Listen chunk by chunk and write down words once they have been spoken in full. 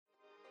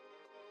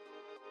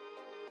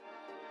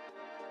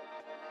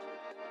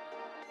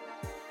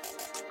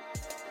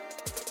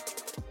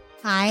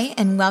Hi,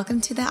 and welcome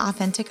to the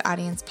Authentic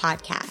Audience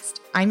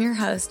Podcast. I'm your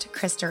host,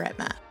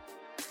 Ripma.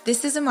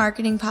 This is a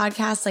marketing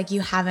podcast like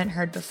you haven't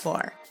heard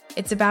before.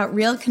 It's about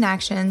real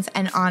connections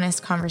and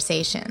honest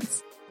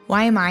conversations.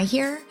 Why am I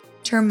here?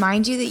 To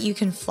remind you that you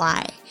can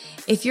fly.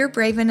 If you're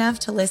brave enough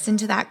to listen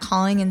to that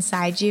calling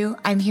inside you,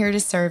 I'm here to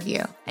serve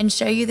you and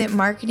show you that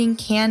marketing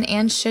can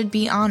and should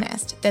be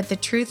honest, that the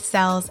truth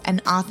sells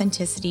and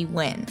authenticity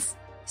wins.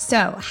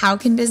 So, how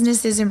can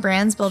businesses and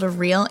brands build a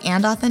real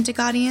and authentic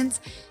audience?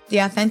 The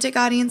Authentic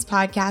Audience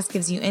Podcast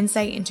gives you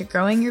insight into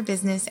growing your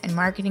business and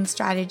marketing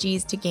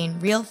strategies to gain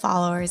real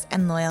followers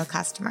and loyal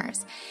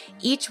customers.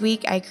 Each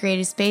week, I create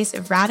a space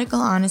of radical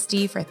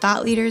honesty for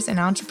thought leaders and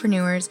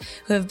entrepreneurs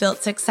who have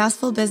built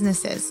successful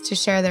businesses to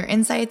share their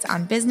insights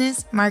on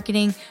business,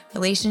 marketing,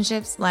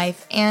 relationships,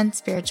 life, and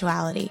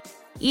spirituality.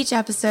 Each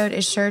episode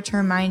is sure to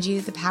remind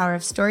you the power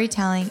of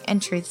storytelling and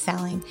truth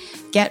selling.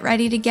 Get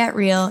ready to get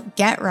real,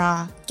 get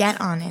raw, get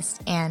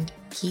honest, and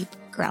keep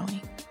growing.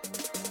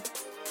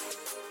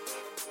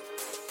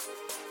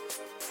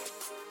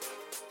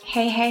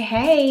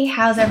 Hey,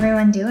 how's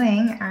everyone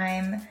doing?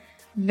 I'm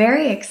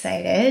very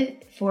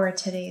excited for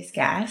today's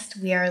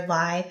guest. We are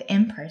live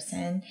in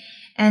person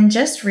and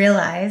just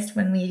realized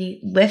when we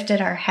lifted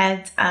our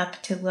heads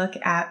up to look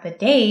at the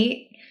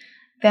date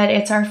that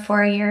it's our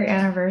 4-year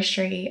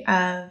anniversary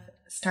of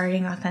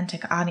starting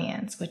Authentic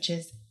Audience, which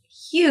is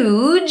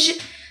huge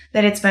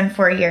that it's been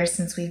 4 years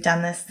since we've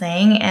done this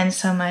thing. And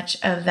so much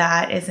of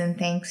that is in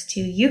thanks to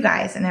you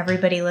guys and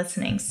everybody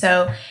listening.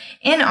 So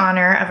in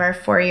honor of our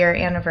 4-year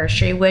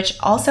anniversary, which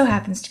also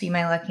happens to be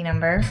my lucky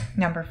number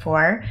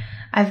 4,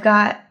 I've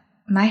got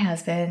my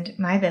husband,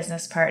 my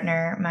business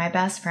partner, my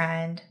best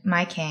friend,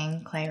 my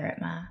king, Clay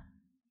Ripma.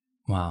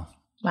 Wow.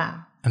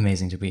 Wow.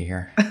 Amazing to be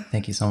here.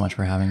 Thank you so much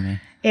for having me.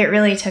 It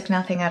really took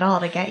nothing at all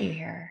to get you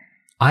here.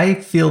 I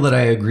feel that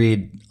I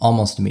agreed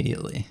almost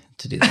immediately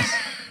to do this.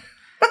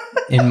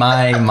 In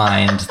my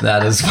mind,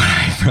 that is what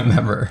I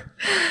remember.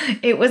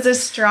 It was a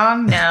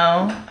strong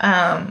no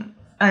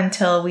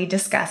until we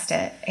discussed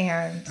it.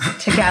 And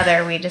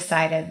together we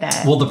decided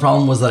that... Well, the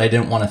problem was that I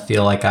didn't want to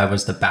feel like I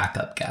was the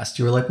backup guest.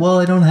 You were like, well,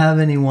 I don't have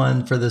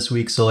anyone for this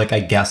week, so I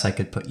guess I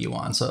could put you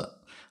on. So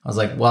I was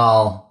like,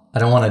 well, I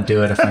don't want to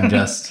do it if I'm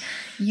just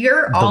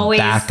You're always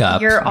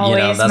backup.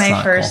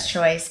 My first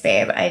choice,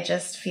 babe. I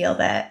just feel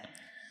that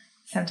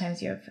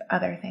sometimes you have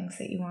other things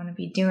that you want to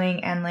be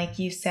doing. And like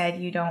you said,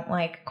 you don't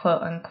like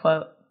quote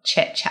unquote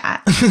chit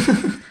chat.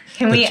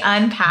 Can we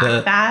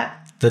unpack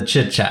that? The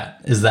chit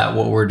chat. Is that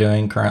what we're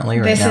doing currently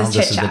right now?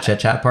 This is the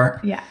chit chat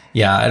part? Yeah.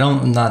 Yeah.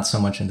 I'm not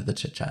so much into the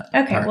chit chat.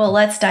 Okay. part. Well,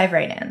 let's dive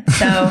right in.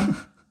 So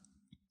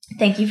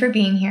thank you for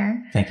being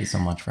here. Thank you so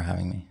much for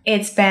having me.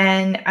 It's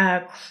been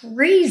a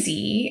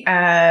crazy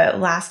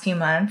last few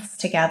months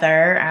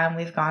together.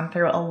 We've gone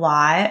through a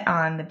lot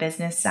on the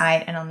business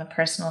side and on the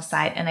personal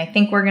side. And I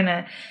think we're going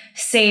to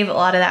save a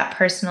lot of that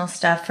personal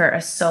stuff for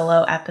a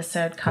solo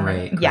episode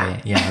coming. Great.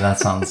 Yeah, that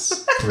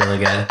sounds really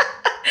good.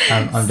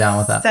 I'm down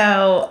with that.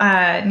 So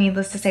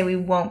needless to say, we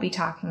won't be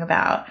talking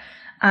about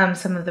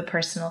some of the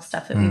personal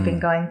stuff that we've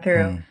been going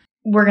through.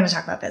 We're going to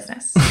talk about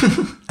business.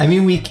 I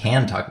mean, we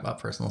can talk about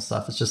personal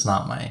stuff. It's just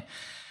not my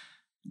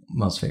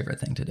most favorite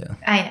thing to do.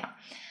 I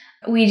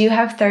know. We do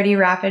have 30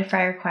 rapid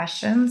fire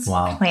questions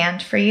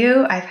planned for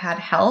you. I've had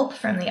help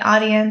from the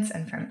audience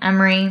and from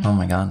Emery. Oh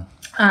my God.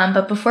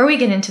 But before we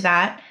get into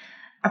that,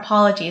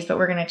 apologies, but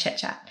we're going to chit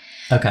chat.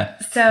 Okay.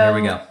 So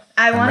here we go.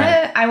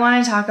 I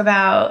want to talk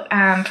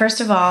about, first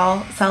of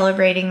all,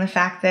 celebrating the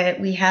fact that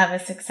we have a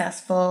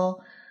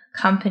successful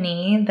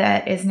company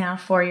that is now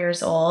 4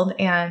 years old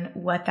and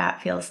what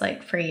that feels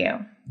like for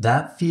you.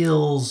 That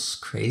feels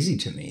crazy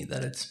to me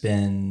that it's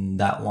been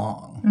that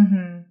long.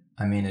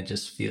 Mm-hmm. I mean, it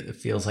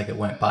feels like it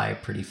went by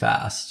pretty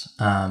fast.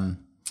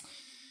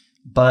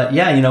 But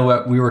yeah,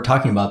 what we were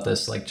talking about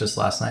this like just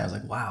last night. I was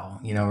like, wow,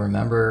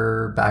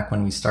 remember back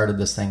when we started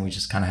this thing, we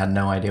just kind of had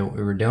no idea what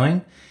we were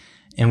doing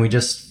and we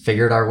just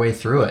figured our way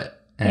through it.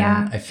 And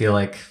I feel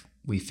like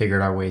we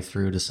figured our way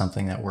through to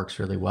something that works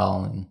really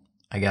well. And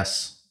I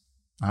guess,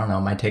 I don't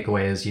know, my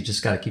takeaway is you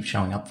just got to keep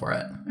showing up for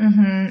it.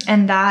 Mm-hmm.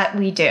 And that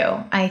we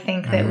do. I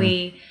think that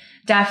we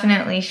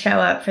definitely show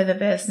up for the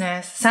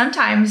business,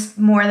 sometimes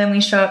more than we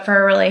show up for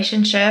a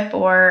relationship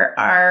or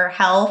our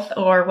health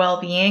or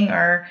well-being,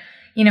 or,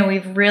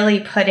 we've really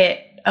put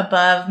it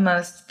above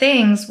most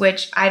things,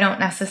 which I don't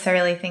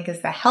necessarily think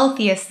is the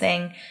healthiest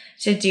thing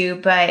to do,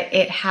 but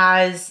it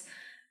has...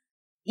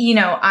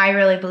 I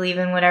really believe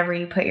in whatever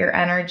you put your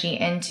energy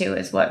into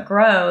is what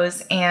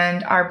grows.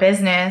 And our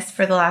business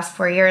for the last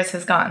 4 years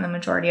has gotten the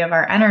majority of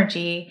our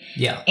energy.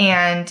 Yeah.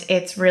 And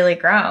it's really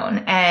grown.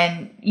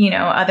 And,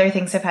 other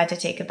things have had to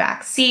take a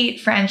back seat,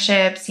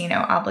 friendships,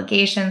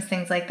 obligations,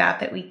 things like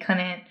that we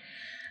couldn't,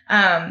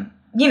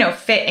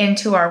 fit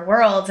into our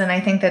worlds. And I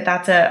think that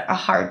that's a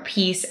hard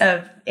piece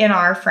of in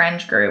our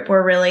friend group,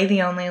 we're really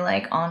the only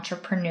like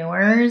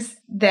entrepreneurs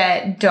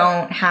that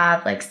don't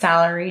have like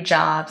salary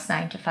jobs,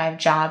 9-to-5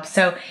 jobs.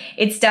 So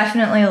it's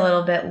definitely a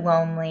little bit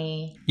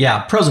lonely. Yeah.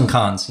 Pros and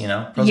cons, you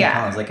know, pros and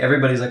cons. Like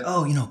everybody's like,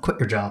 oh, you know, quit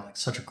your job. Like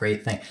such a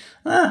great thing.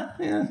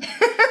 Yeah.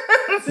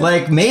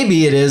 Like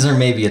maybe it is, or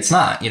maybe it's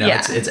not, you know,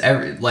 it's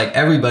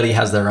everybody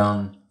has their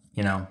own,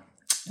 you know,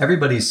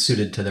 everybody's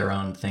suited to their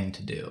own thing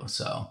to do.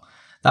 So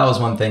that was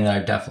one thing that I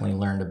definitely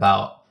learned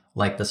about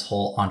like this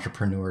whole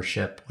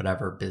entrepreneurship,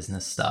 whatever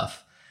business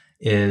stuff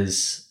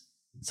is.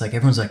 It's like,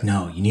 everyone's like,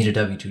 no, you need a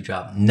W-2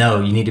 job.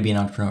 No, you need to be an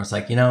entrepreneur. It's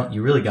like, you know,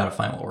 you really got to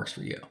find what works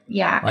for you.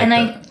 Yeah. Like and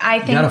I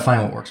think you got to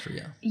find what works for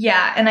you.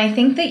 Yeah. And I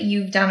think that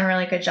you've done a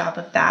really good job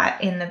of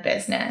that in the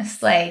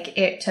business. Like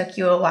it took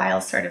you a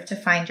while sort of to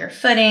find your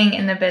footing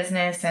in the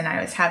business. And I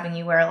was having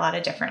you wear a lot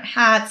of different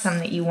hats, some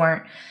that you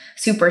weren't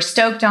super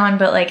stoked on.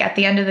 But like at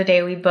the end of the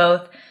day, we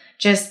both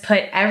just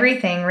put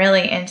everything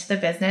really into the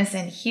business.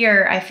 And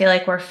here I feel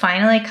like we're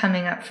finally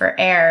coming up for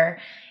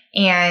air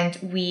and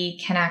we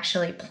can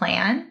actually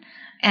plan.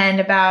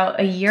 And about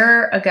a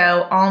year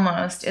ago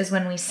almost is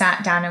when we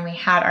sat down and we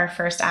had our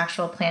first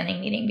actual planning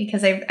meeting,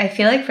 because I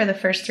feel like for the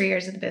first 3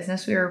 years of the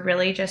business, we were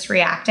really just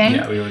reacting.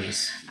 Yeah, we were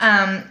just...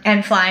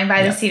 and flying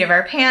by the seat of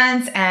our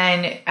pants.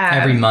 And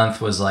every month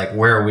was like,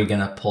 where are we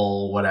going to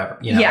pull whatever?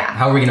 You know,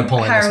 how are we going to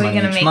pull in this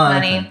money each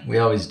month? And we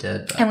always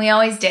did. And we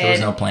always did. There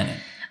was no planning.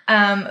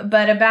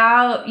 But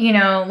about, you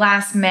know,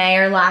 last May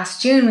or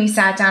last June, we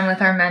sat down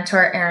with our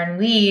mentor, Erin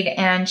Weed,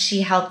 and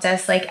she helped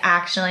us like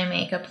actually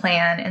make a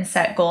plan and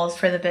set goals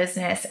for the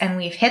business. And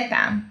we've hit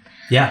them.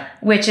 Yeah.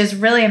 Which is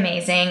really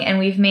amazing. And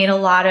we've made a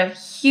lot of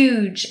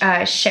huge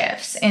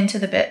shifts in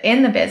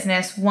the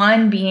business.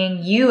 One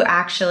being you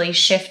actually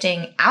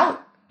shifting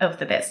out of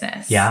the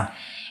business. Yeah.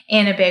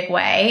 In a big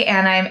way.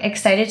 And I'm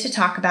excited to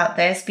talk about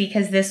this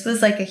because this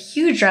was like a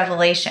huge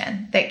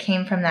revelation that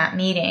came from that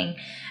meeting.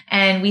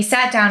 And we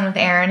sat down with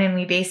Erin and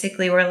we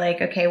basically were like,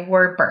 okay,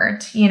 we're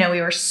burnt. You know, we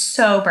were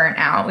so burnt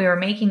out. We were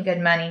making good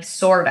money,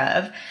 sort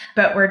of,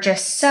 but we're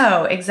just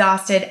so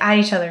exhausted at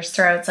each other's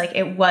throats. Like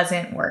it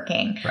wasn't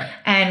working. Right.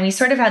 And we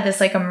sort of had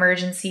this like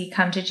emergency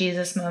come to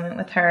Jesus moment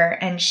with her.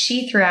 And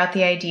she threw out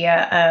the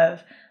idea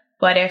of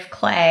what if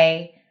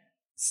Clay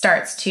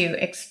starts to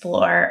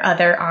explore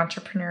other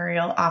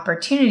entrepreneurial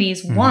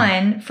opportunities,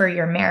 one, for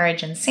your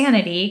marriage and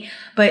sanity,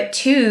 but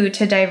two,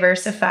 to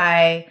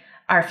diversify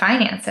our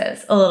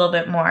finances a little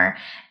bit more.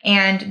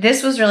 And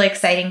this was really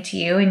exciting to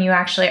you. And you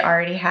actually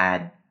already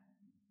had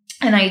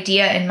an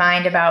idea in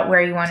mind about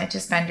where you wanted to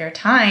spend your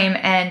time.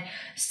 And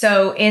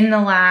so in the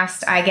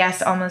last, I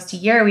guess, almost a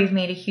year, we've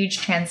made a huge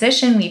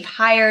transition.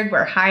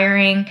 We're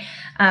hiring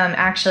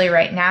actually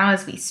right now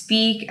as we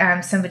speak,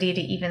 somebody to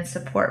even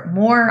support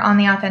more on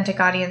the authentic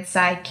audience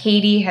side.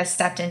 Katie has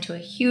stepped into a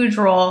huge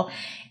role.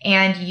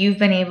 And you've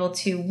been able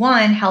to,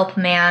 one, help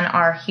man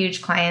our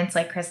huge clients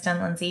like Krista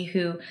and Lindsay,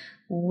 who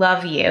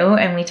love you.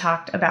 And we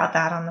talked about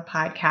that on the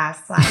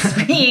podcast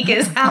last week,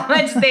 is how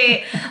much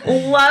they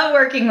love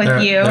working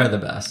with you. They're the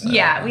best.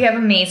 Yeah, we have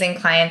amazing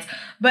clients,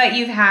 but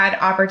you've had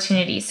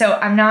opportunities. So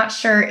I'm not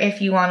sure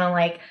if you want to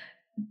like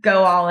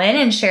go all in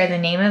and share the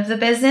name of the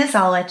business.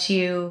 I'll let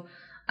you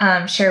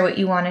share what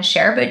you want to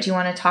share, but do you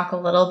want to talk a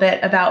little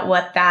bit about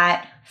what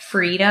that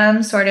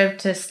freedom sort of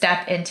to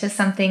step into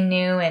something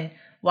new and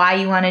why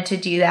you wanted to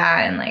do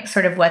that and like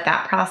sort of what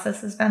that process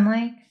has been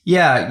like?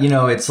 Yeah, you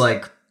know, it's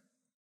like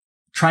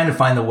trying to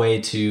find the way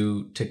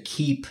to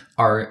keep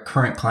our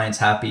current clients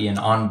happy and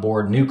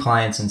onboard new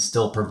clients and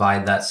still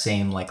provide that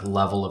same like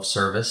level of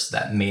service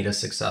that made us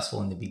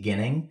successful in the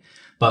beginning,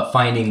 but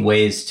finding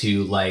ways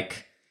to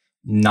like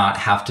not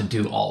have to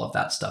do all of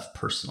that stuff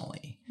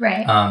personally.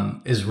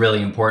 Right. Is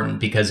really important,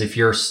 because if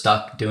you're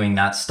stuck doing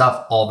that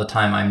stuff all the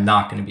time, I'm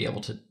not going to be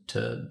able to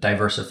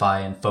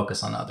diversify and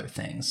focus on other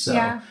things.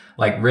 So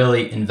like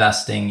really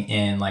investing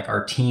in like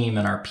our team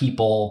and our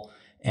people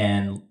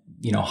and,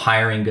 you know,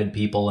 hiring good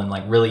people and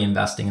like really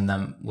investing in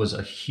them was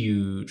a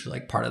huge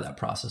like part of that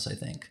process, I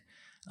think.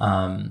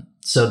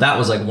 So that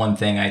was like one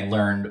thing I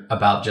learned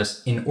about,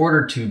 just in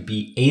order to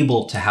be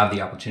able to have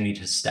the opportunity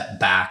to step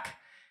back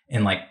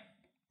and like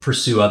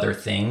pursue other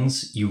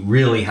things, you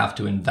really have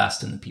to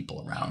invest in the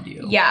people around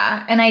you.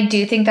 Yeah. And I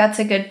do think that's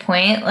a good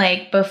point.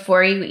 Like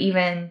before you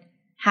even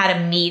had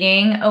a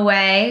meeting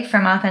away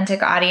from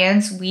Authentic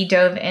Audience, we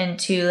dove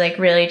into like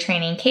really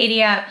training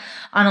Katie up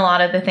on a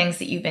lot of the things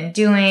that you've been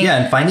doing. Yeah.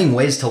 And finding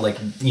ways to like,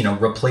 you know,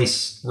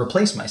 replace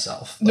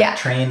myself. Like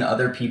train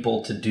other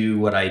people to do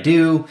what I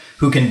do,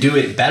 who can do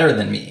it better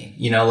than me.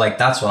 You know, like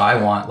that's what I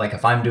want. Like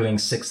if I'm doing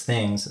 6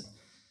 things,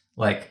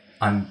 like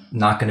I'm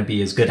not going to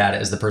be as good at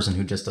it as the person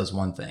who just does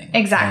one thing.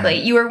 Exactly.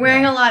 And you were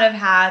wearing a lot of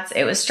hats.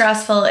 It was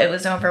stressful. It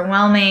was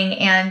overwhelming.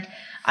 And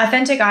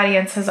Authentic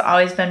Audience has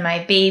always been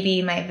my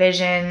baby, my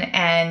vision,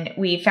 and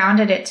we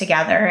founded it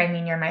together. I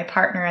mean, you're my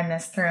partner in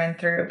this through and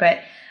through, but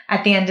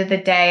at the end of the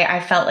day, I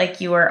felt like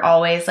you were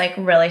always like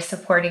really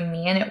supporting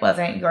me and it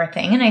wasn't your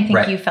thing. And I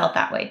think you felt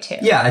that way too.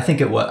 Yeah, I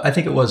think it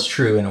was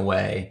true in a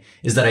way,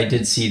 is that I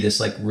did see this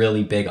like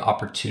really big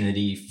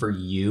opportunity for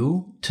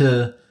you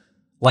to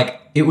like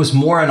it was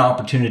more an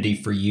opportunity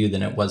for you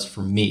than it was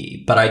for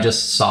me. But I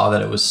just saw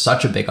that it was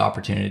such a big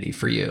opportunity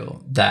for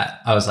you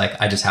that I was like,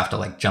 I just have to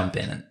like jump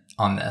in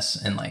on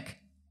this and like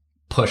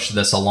push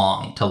this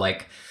along to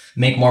like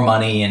make more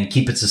money and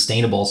keep it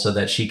sustainable so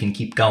that she can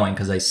keep going,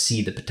 because I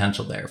see the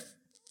potential there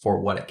for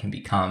what it can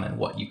become and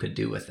what you could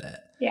do with it.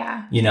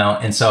 Yeah. You know,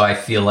 and so I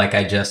feel like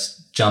I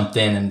just jumped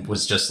in and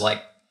was just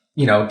like,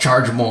 you know,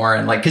 charge more,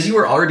 and like, because you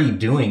were already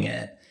doing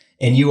it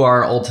and you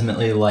are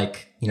ultimately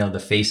like, you know, the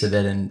face of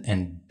it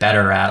and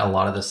better at a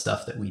lot of the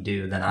stuff that we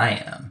do than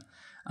I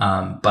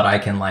am. But I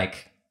can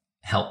like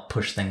help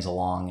push things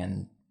along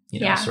and,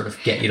 you know, sort of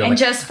get you to, and like,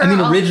 just for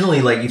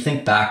originally, like you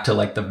think back to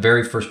like the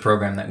very first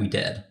program that we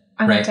did,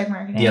 Authentic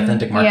Marketing. The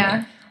Authentic Marketing.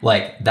 Yeah.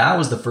 Like that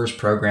was the first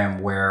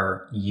program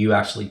where you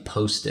actually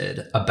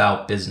posted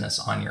about business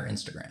on your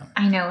Instagram.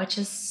 I know, which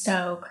is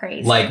so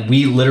crazy. Like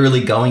we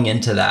literally going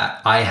into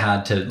that, I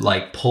had to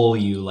like pull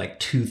you like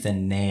tooth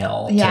and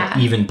nail to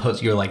even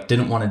post. You're like,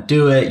 didn't want to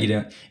do it. You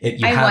didn't,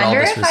 you had all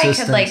this resistance. I wonder if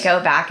I could like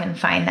go back and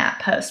find that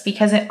post,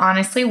 because it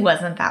honestly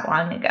wasn't that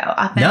long ago.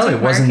 No,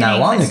 it wasn't that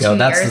long ago.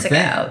 That's the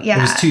thing. Yeah.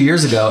 It was 2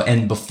 years ago.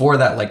 And before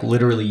that, like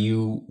literally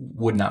you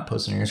would not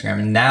post on your Instagram.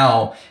 And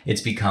now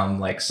it's become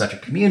like such a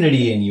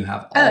community and you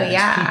have all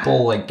these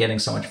people like getting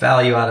so much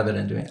value out of it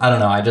and doing, I don't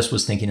know. I just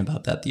was thinking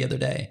about that the other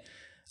day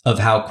of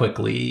how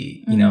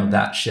quickly, you know,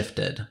 that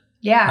shifted.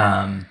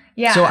 Yeah.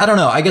 So I don't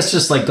know. I guess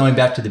just like going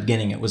back to the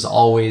beginning, it was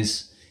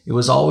always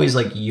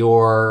like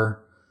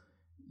your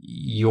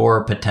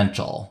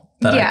potential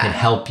that I could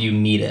help you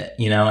meet it,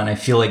 you know? And I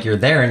feel like you're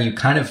there and you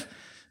kind of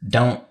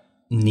don't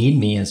need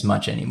me as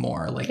much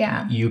anymore. Like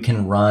you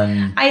can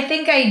run. I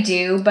think I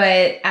do,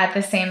 but at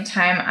the same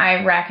time,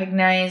 I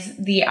recognize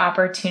the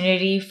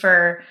opportunity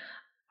for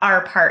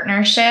our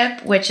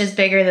partnership, which is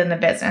bigger than the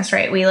business,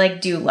 right? We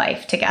like do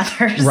life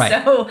together. Right.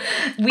 So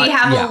we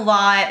have a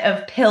lot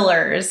of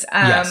pillars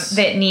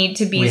that need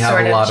to be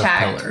sort of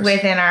checked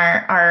within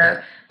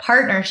our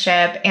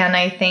partnership. And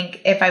I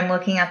think if I'm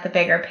looking at the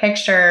bigger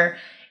picture,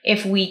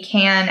 if we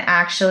can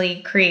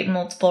actually create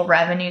multiple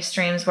revenue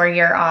streams where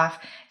you're off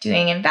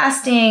doing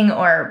investing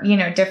or, you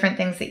know, different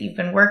things that you've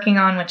been working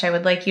on, which I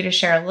would like you to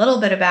share a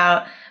little bit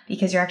about,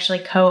 because you're actually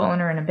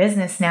co-owner in a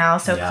business now.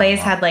 So Clay's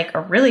had like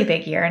a really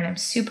big year and I'm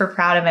super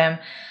proud of him.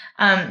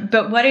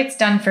 But what it's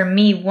done for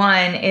me,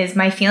 one, is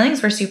my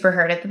feelings were super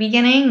hurt at the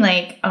beginning.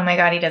 Like, oh my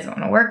God, he doesn't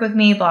want to work with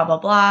me, blah, blah,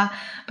 blah.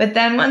 But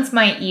then once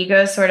my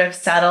ego sort of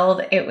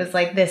settled, it was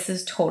like, this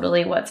is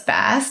totally what's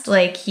best.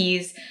 Like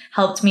he's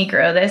helped me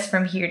grow this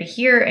from here to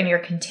here. And you're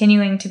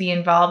continuing to be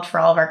involved for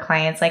all of our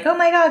clients. Like, oh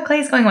my God,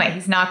 Clay's going away.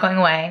 He's not going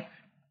away.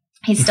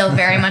 He's still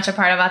very much a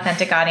part of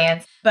Authentic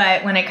Audience.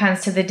 But when it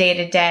comes to the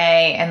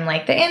day-to-day and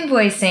like the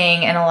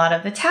invoicing and a lot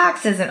of the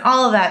taxes and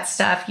all of that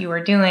stuff you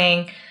were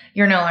doing,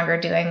 you're no longer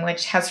doing,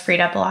 which has freed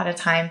up a lot of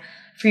time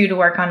for you to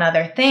work on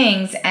other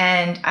things.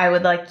 And I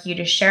would like you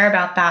to share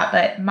about that.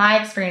 But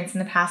my experience in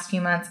the past few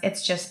months,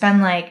 it's just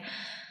been like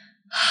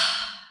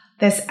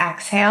this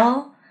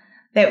exhale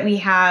that we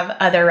have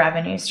other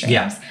revenue streams.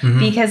 Yeah. Mm-hmm.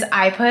 Because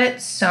I put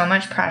so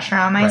much pressure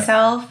on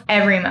myself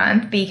every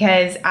month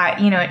because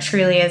it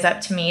truly is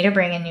up to me to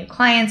bring in new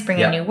clients, bring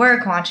in new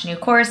work, launch a new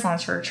course,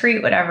 launch a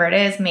retreat, whatever it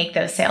is, make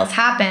those sales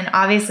happen.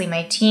 Obviously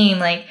my team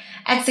like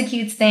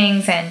executes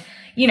things and,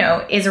 you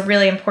know, is a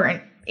really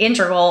important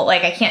integral.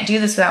 Like I can't do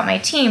this without my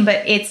team,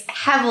 but it's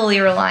heavily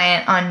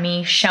reliant on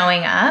me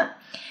showing up.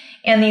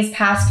 And these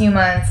past few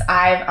months,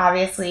 I've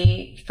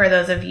obviously, for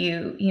those of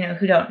you, you know,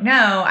 who don't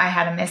know, I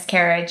had a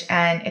miscarriage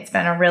and it's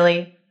been a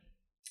really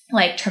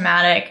like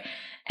traumatic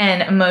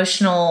and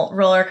emotional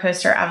roller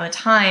coaster of a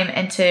time.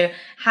 And to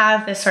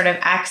have this sort of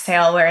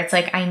exhale where it's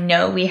like, I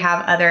know we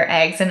have other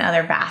eggs in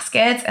other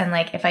baskets. And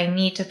like, if I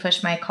need to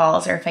push my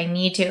calls or if I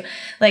need to,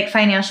 like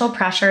financial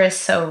pressure is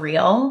so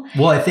real.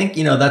 Well, I think,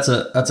 you know, that's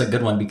a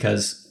good one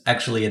because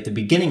actually at the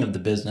beginning of the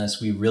business,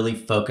 we really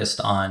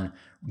focused on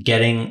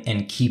getting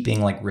and keeping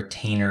like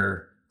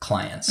retainer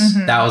clients.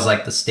 Mm-hmm. That was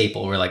like the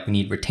staple. We're like, we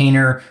need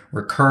retainer,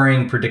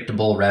 recurring,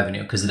 predictable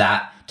revenue. Cause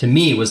that to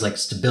me was like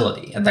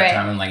stability at that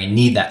time. I'm like, I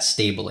need that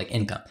stable like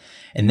income.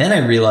 And then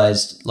I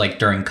realized like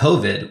during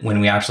COVID,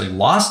 when we actually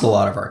lost a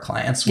lot of our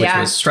clients, which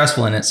was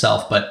stressful in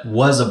itself, but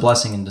was a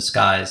blessing in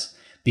disguise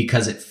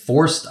because it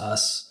forced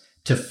us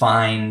to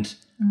find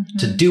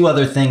to do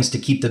other things to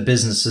keep the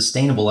business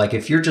sustainable. Like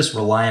if you're just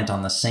reliant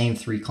on the same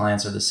 3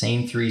 clients or the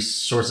same 3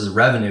 sources of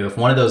revenue, if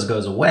one of those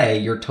goes away,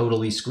 you're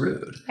totally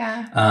screwed.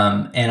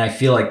 Yeah. And I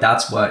feel like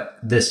that's what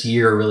this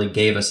year really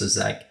gave us is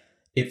like,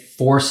 it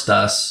forced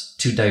us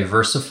to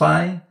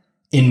diversify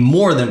in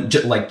more than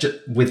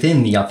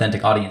within the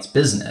Authentic Audience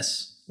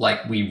business.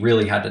 Like we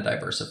really had to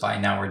diversify.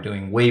 Now we're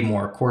doing way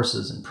more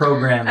courses and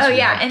programs. Oh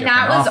yeah. And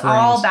that was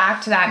all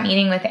back to that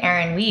meeting with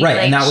Erin Weed. Right.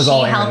 Like, and that was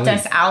all Erin helped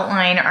us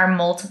outline our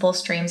multiple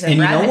streams of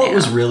revenue. And you know what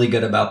was really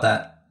good about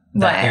that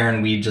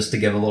Erin Weed, just to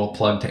give a little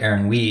plug to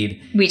Erin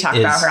Weed. We talk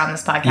about her on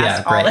this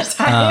podcast all the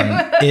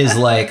time. Is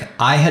like,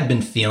 I had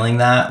been feeling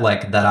that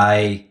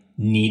I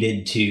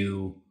needed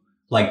to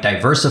like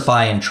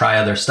diversify and try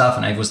other stuff.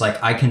 And I was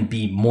like, I can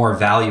be more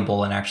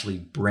valuable and actually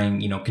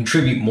bring,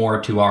 contribute more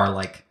to our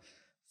like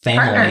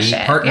family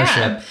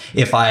partnership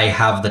if I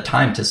have the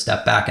time to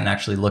step back and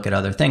actually look at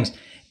other things.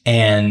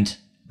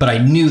 But I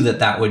knew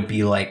that would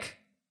be like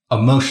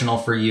emotional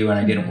for you, and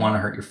I didn't want to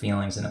hurt your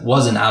feelings. And it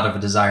wasn't out of a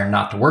desire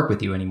not to work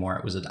with you anymore.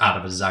 It was out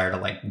of a desire to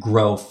like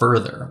grow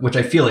further, which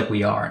I feel like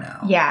we are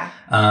now. Yeah.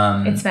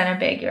 It's been a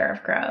big year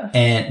of growth.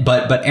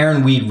 But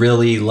Erin Weed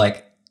really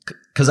like,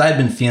 cause I had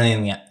been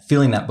feeling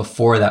that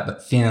before that,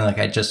 but feeling like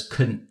I just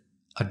couldn't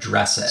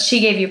address it. She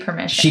gave you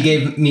permission. She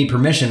gave me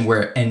permission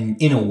and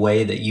in a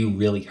way that you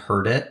really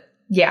heard it.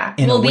 Yeah.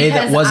 In a way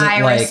that wasn't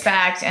I like,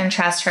 respect and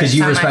trust her. Because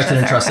you respected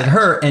and trusted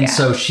her. And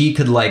so she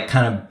could like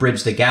kind of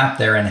bridge the gap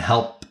there and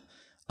help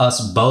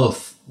us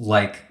both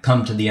like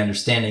come to the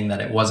understanding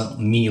that it wasn't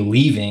me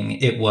leaving.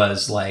 It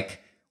was like,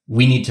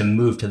 we need to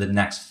move to the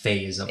next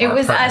phase of our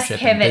partnership. It was us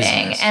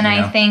pivoting. And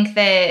I think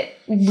that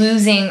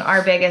losing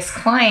our biggest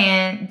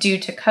client due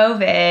to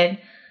COVID,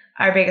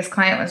 our biggest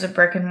client was a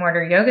brick and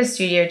mortar yoga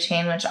studio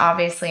chain, which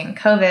obviously in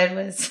COVID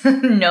was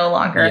no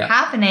longer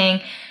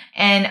happening.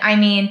 And I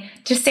mean,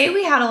 to say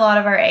we had a lot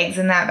of our eggs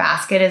in that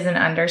basket is an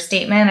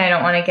understatement. I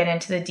don't want to get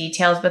into the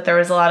details, but there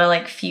was a lot of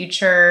like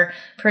future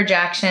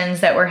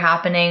projections that were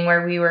happening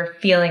where we were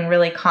feeling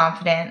really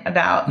confident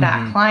about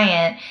that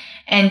client.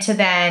 And to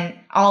then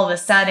all of a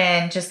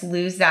sudden just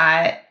lose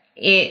that,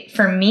 it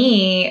for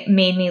me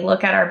made me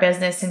look at our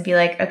business and be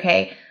like,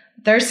 okay,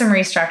 there's some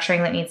restructuring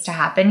that needs to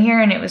happen here.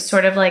 And it was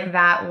sort of like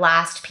that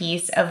last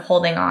piece of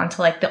holding on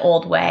to like the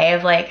old way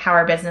of like how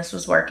our business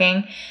was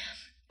working.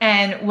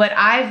 And what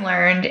I've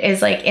learned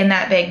is like in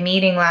that big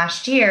meeting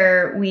last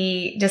year,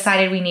 we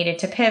decided we needed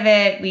to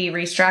pivot. We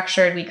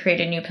restructured. We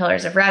created new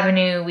pillars of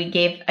revenue. We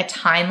gave a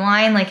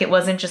timeline. Like it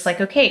wasn't just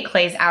like, okay,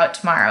 Clay's out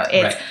tomorrow.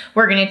 It's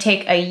we're going to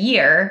take a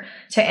year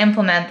to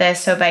implement this.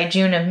 So by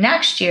June of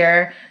next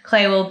year,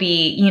 Clay will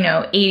be,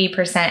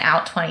 80%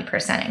 out,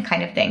 20% in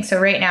kind of thing. So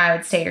right now I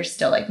would say you're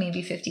still like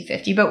maybe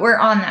 50-50, but we're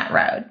on that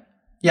road.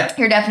 Yeah.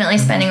 You're definitely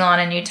spending a lot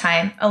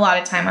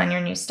of time on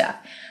your new stuff,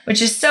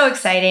 which is so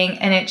exciting.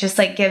 And it just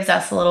like gives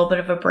us a little bit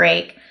of a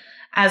break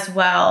as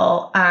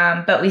well.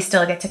 But we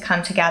still get to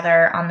come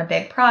together on the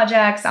big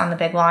projects, on the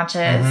big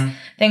launches,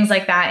 things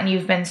like that. And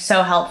you've been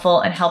so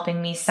helpful in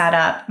helping me set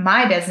up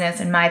my business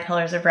and my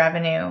pillars of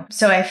revenue.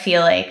 So I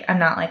feel like I'm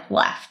not like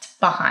left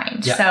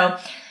behind. Yeah. So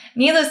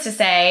needless to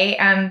say,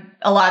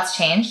 a lot's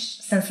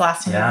changed since the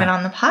last time we've been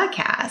on the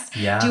podcast.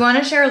 Yeah. Do you want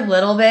to share a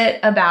little bit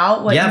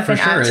about what you've been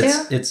up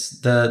to? It's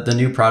the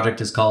new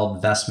project is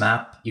called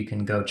VestMap. You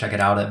can go check it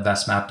out at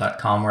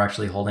vestmap.com. We're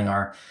actually holding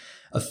our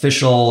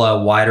official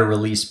wider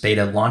release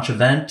beta launch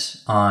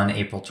event on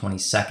April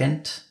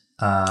 22nd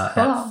at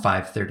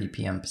 5:30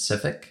 p.m.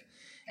 Pacific.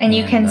 And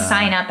you can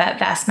sign up at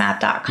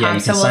vestmap.com. Yeah,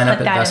 so we'll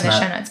put that in the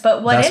show notes.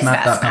 But what is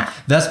VestMap?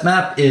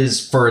 VestMap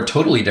is for a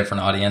totally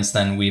different audience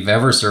than we've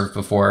ever served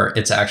before.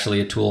 It's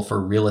actually a tool for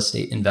real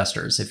estate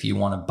investors. If you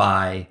want to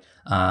buy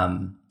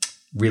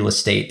real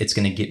estate, it's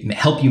going to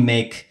help you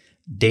make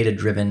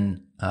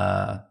data-driven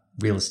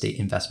real estate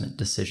investment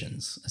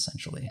decisions,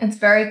 essentially. It's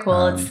very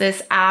cool. It's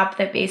this app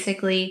that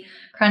basically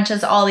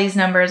crunches all these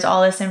numbers,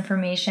 all this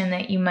information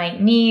that you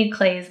might need.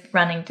 Clay's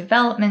running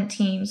development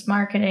teams,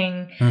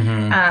 marketing.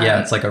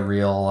 Yeah, it's like a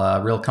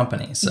real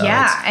company. So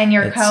and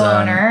you're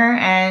co-owner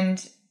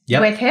and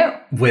with who?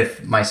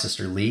 With my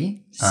sister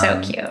Lee.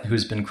 So cute.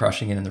 Who's been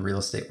crushing it in the real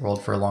estate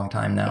world for a long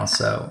time now. Yeah.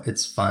 So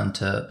it's fun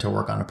to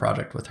work on a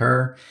project with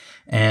her.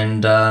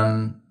 And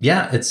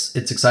it's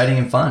exciting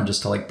and fun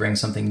just to like bring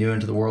something new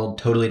into the world,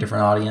 totally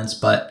different audience.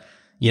 But,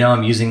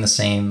 I'm using the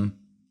same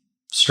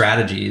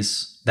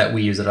strategies that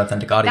we use at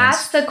Authentic Audience.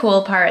 That's the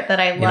cool part that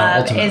I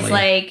love is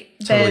like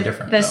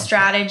the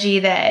strategy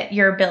that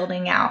you're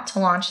building out to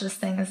launch this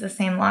thing is the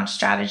same launch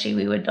strategy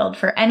we would build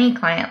for any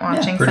client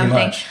launching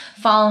something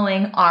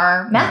following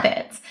our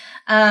methods.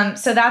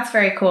 So that's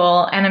very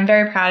cool. And I'm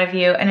very proud of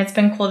you. And it's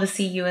been cool to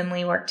see you and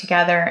Lee work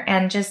together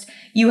and just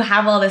you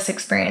have all this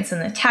experience in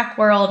the tech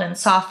world and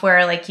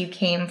software. Like you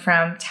came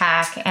from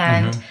tech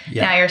and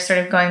now you're sort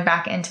of going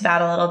back into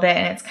that a little bit.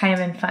 And it's kind of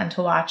been fun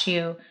to watch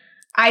you.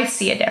 I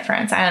see a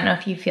difference. I don't know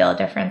if you feel a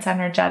difference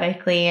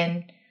energetically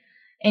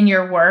in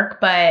your work,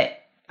 but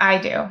I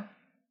do.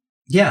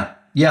 Yeah,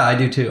 I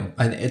do too.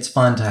 It's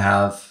fun to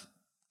have,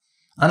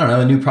 I don't know,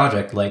 a new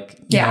project.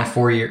 Like, you know,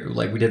 4 years,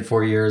 like we did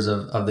 4 years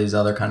of these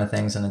other kind of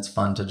things, and it's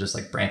fun to just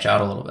like branch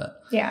out a little bit.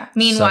 Yeah.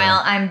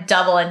 Meanwhile, I'm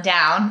doubling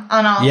down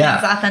on all things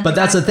authentic. But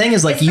that's the thing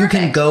is like you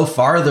can go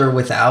farther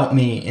without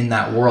me in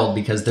that world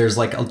because there's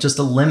like just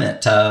a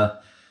limit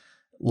to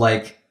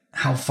like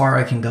how far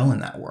I can go in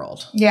that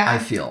world. Yeah. I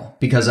feel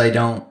because I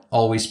don't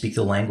always speak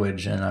the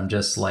language and I'm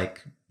just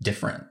like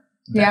different.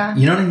 Yeah.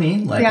 You know what I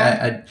mean? Like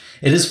I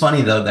it is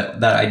funny though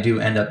that I do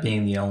end up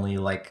being the only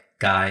like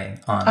guy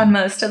on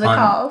most of the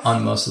calls.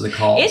 On most of the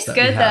calls. It's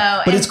good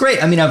though. But it's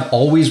great. I mean, I've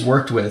always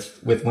worked with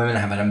women.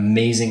 I've had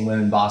amazing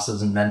women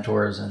bosses and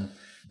mentors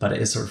but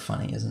it is sort of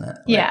funny, isn't it?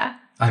 Like,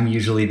 I'm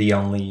usually the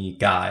only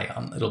guy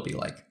it'll be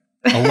like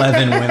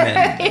 11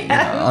 women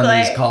on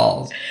these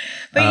calls.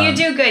 But you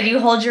do good. You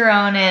hold your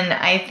own, and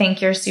I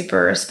think you're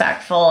super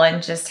respectful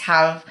and just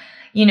have,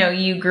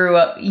 you grew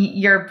up,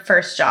 your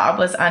first job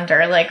was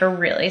under like a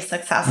really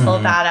successful,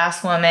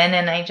 badass woman.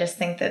 And I just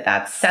think that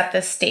that's set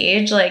the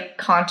stage, like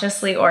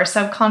consciously or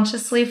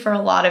subconsciously, for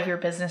a lot of your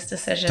business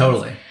decisions.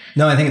 Totally.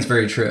 No, I think it's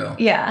very true.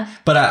 Yeah.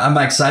 But I'm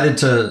excited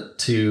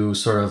to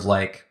sort of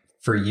like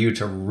for you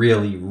to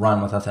really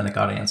run with Authentic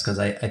Audience, because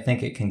I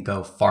think it can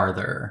go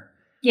farther.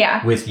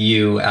 Yeah. With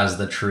you as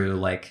the true,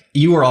 like,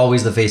 you were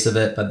always the face of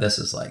it, but this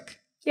is like.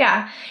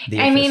 Yeah.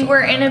 I mean,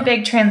 we're in a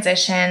big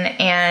transition,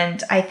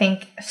 and I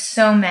think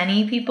so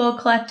many people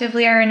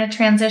collectively are in a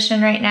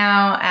transition right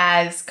now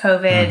as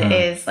COVID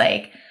is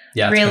like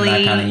really, it's been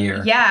that kind of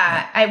year.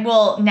 Yeah.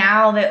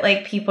 Now that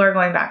like people are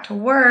going back to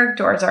work,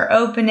 doors are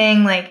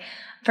opening, like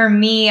for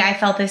me, I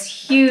felt this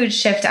huge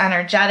shift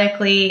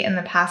energetically in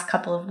the past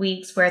couple of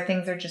weeks where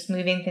things are just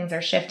moving, things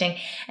are shifting.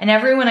 And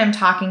everyone I'm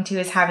talking to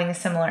is having a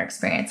similar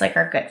experience. Like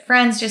our good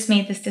friends just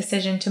made this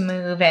decision to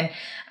move, and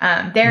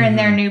they're in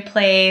their new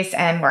place,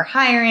 and we're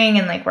hiring,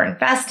 and like we're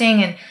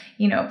investing,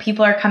 and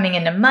people are coming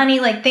into money.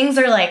 Like things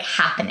are like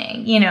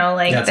happening,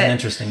 like it's an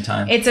interesting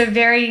time. It's a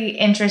very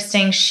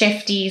interesting,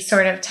 shifty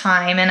sort of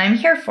time, and I'm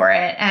here for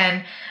it.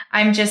 And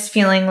I'm just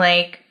feeling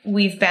like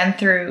we've been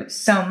through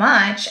so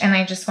much, and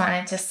I just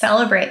wanted to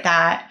celebrate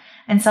that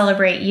and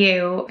celebrate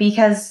you,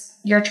 because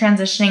you're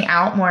transitioning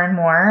out more and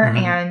more.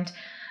 And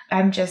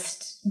I'm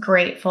just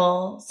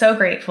grateful, so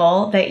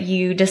grateful that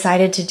you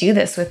decided to do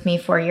this with me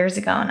 4 years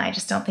ago. And I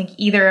just don't think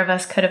either of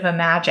us could have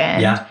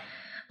imagined. Yeah.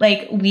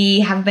 Like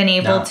we have been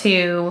able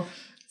to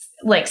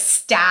like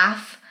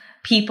staff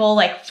people,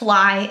 like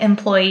fly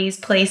employees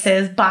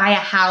places, buy a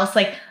house,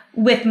 like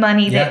with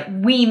money that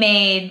we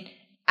made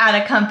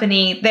at a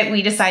company that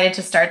we decided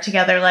to start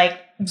together. Like,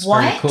 it's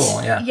what? Very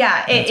cool. Yeah.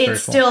 Yeah. It cool.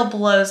 Still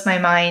blows my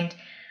mind.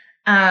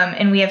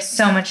 And we have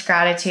so much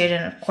gratitude.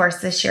 And of course,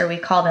 this year we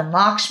called in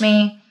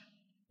Lakshmi.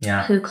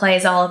 Yeah. Who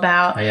Clay's all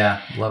about. Oh,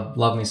 yeah.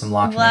 Love me some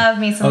Lakshmi. Love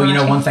me some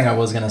Lakshmi. One thing I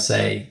was going to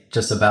say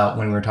just about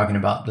when we were talking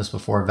about just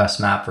before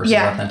VestMap versus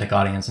Authentic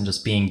Audience and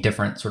just being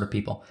different sort of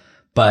people.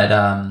 But,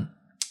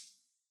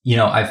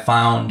 I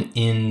found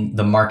in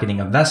the marketing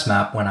of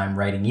VestMap, when I'm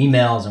writing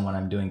emails and when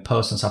I'm doing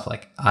posts and stuff,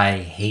 like I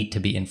hate to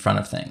be in front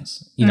of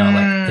things,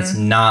 like it's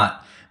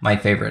not my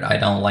favorite. I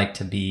don't like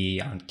to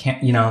be on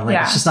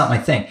it's just not my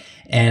thing.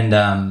 And,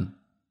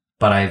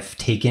 but I've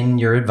taken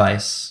your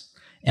advice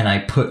and I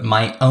put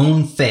my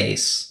own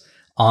face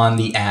on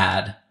the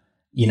ad,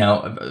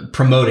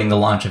 promoting the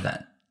launch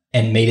event,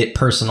 and made it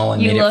personal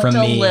and made it from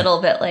me. You looked a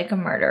little bit like a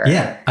murderer.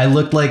 Yeah. I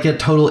looked like a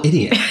total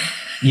idiot.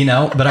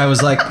 But I'm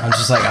just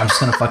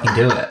going to fucking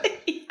do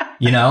it.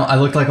 I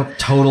looked like a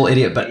total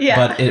idiot, but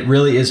it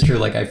really is true.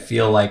 Like, I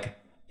feel like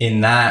in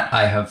that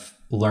I have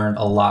learned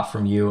a lot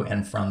from you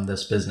and from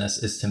this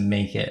business, is to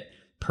make it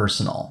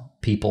personal.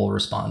 People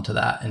respond to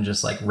that and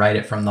just like write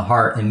it from the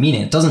heart and mean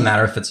it. It doesn't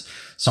matter if it's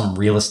some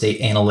real estate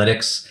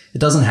analytics. It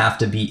doesn't have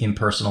to be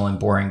impersonal and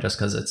boring just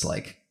because it's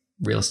like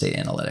real estate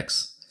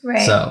analytics.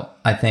 Right. So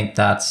I think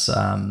that's,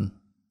 I'm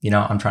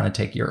trying to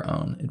take your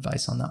own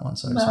advice on that one.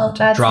 So I just wanted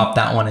to drop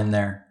that one in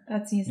there.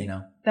 That's music.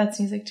 That's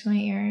music to my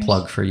ears.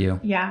 Plug for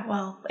you. Yeah.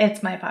 Well,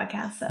 it's my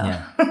podcast,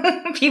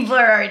 so people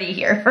are already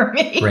here for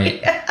me.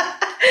 Great.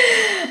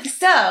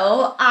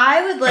 So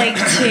I would like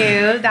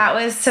to, that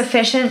was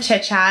sufficient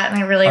chit chat, and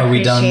I really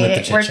appreciate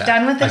it. We're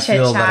done with the chit chat.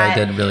 I feel that I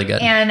did really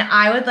good. And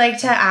I would like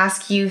to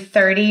ask you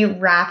 30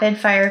 rapid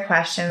fire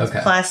questions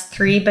plus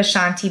 3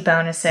 Bashanti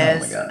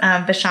bonuses. Oh my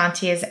God.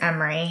 Bashanti is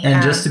Emery.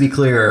 And just to be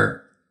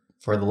clear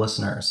for the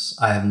listeners,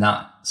 I have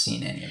not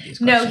seen any of these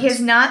questions. No, he has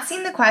not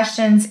seen the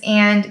questions,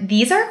 and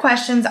these are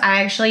questions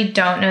I actually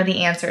don't know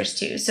the answers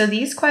to. So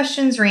these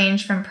questions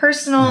range from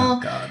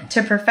personal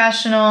to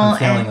professional. I'm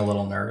feeling a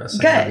little nervous,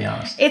 I gotta be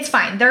honest. It's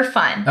fine. They're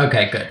fun.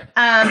 Okay, good.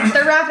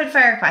 They're rapid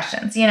fire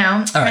questions, All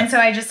right. And so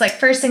I just like,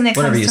 first thing that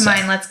comes to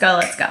mind, let's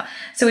go.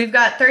 So we've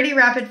got 30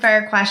 rapid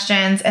fire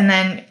questions, and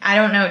then I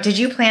don't know, did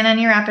you plan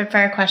any rapid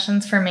fire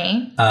questions for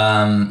me?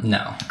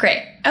 No.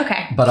 Great.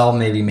 Okay. But I'll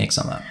maybe make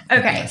some up.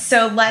 Okay.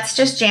 So let's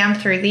just jam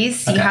through these,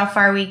 see how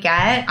far we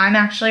get. I'm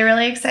actually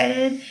really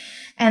excited.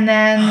 And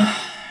then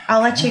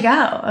I'll let you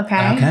go.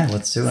 Okay. Okay.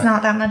 Let's do it. It's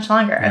not that much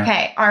longer. Yeah.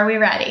 Okay. Are we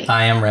ready?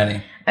 I am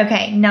ready.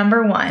 Okay.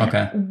 Number 1.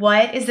 Okay.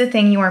 What is the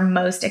thing you are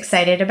most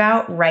excited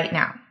about right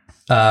now?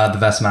 The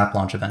VestMap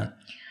launch event.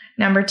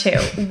 Number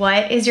 2.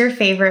 What is your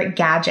favorite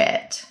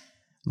gadget?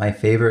 My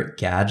favorite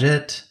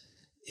gadget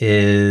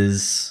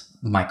is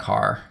my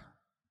car.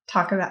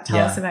 Tell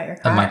us about your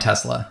car. My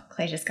Tesla.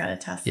 Clay just got a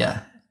Tesla.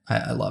 Yeah,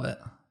 I love it.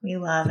 We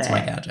love it. It's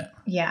my gadget.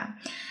 Yeah.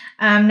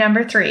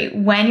 Number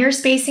 3, when you're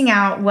spacing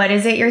out, what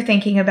is it you're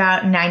thinking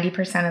about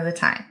 90% of the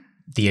time?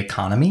 The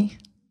economy.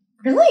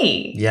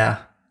 Really? Yeah.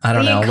 I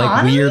don't know.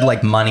 Like weird,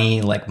 like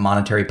money, like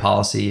monetary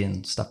policy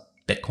and stuff,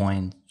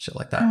 Bitcoin, shit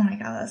like that. Oh my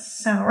God,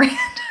 that's so random.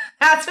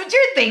 That's what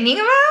you're thinking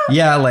about?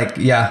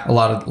 Yeah, a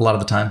lot of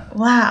the time.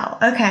 Wow.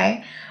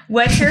 Okay.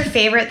 What's your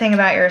favorite thing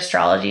about your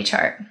astrology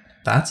chart?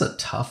 That's a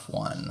tough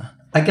one.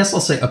 I guess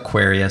I'll say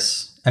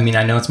Aquarius. I mean,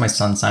 I know it's my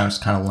sun sign, which is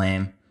kind of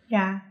lame.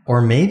 Yeah.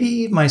 Or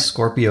maybe my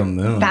Scorpio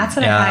moon. That's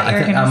what I thought you were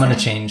going to say.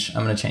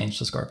 I'm going to change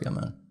the Scorpio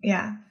moon.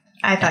 Yeah.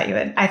 I thought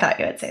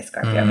you would say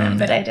Scorpio moon,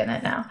 but I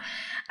didn't know.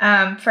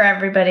 For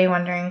everybody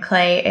wondering,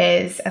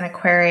 Clay is an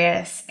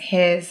Aquarius.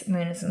 His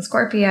moon is in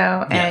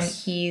Scorpio, and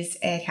he's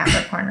a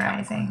Capricorn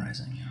rising.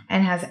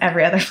 And has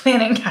every other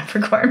planet in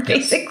Capricorn,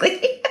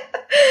 basically.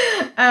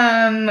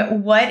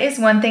 What is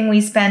one thing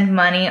we spend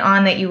money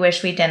on that you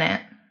wish we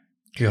didn't?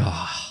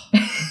 God,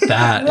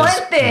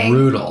 that is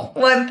brutal.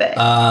 One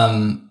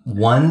thing.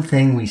 One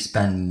thing we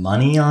spend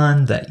money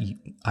on that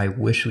I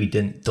wish we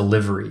didn't.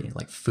 Delivery,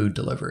 like food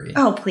delivery.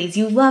 Oh, please.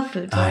 You love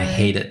food delivery. I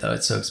hate it, though.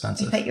 It's so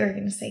expensive. I thought you were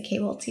going to say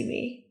cable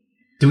TV.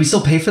 Do we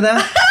still pay for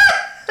that?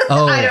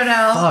 Oh, I don't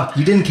know. Fuck.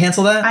 You didn't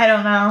cancel that? I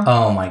don't know.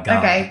 Oh, my God.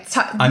 Okay.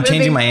 I'm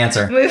changing my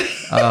answer.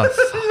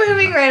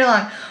 Moving right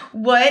along.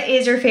 What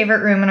is your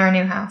favorite room in our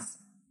new house?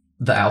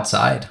 The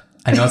outside.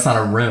 I know it's not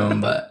a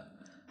room, but...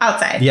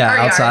 Outside. Yeah,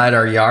 outside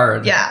our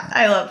yard. Yeah,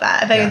 I love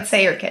that. I thought you'd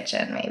say your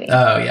kitchen, maybe.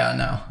 Oh, yeah,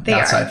 no. The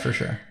outside yard. For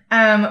sure.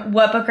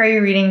 What book are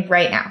you reading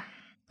right now?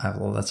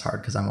 Well, that's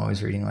hard because I'm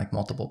always reading like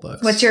multiple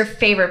books. What's your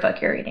favorite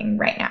book you're reading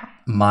right now?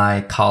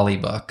 My Collie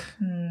book.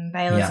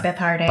 By Elizabeth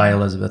Harding. By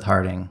Elizabeth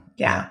Harding.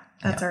 Yeah,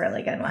 that's a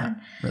really good one.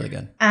 Yeah, really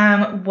good.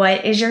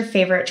 What is your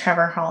favorite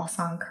Trevor Hall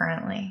song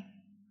currently?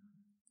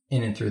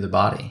 In and Through the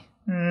Body.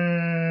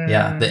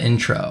 Yeah, the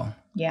intro.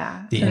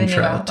 Yeah. The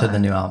intro to the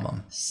new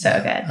album. So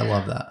good. I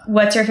love that.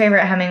 What's your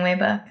favorite Hemingway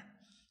book?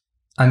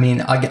 I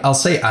mean, I'll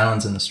say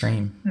Islands in the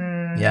Stream.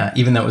 Yeah,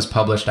 even though it was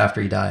published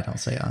after he died, I'll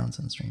say Islands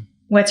in the Stream.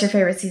 What's your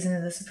favorite season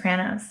of The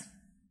Sopranos?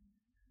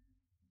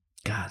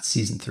 God,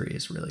 season 3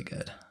 is really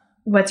good.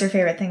 What's your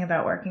favorite thing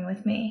about working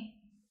with me?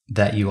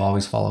 That you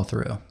always follow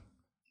through.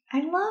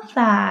 I love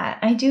that.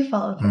 I do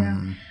follow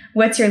through.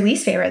 What's your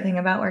least favorite thing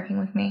about working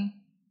with me?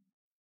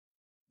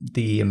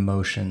 The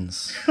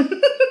emotions.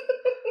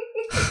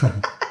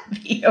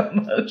 The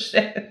emotions.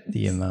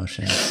 The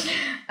emotions.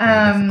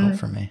 Very difficult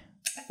for me.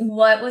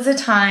 What was a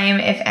time,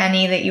 if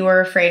any, that you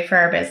were afraid for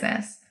our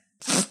business?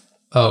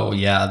 Oh,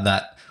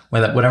 yeah.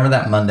 Whatever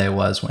that Monday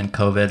was when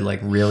COVID like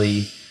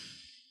really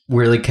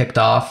kicked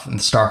off and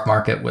the stock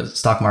market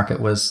was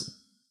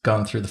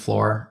going through the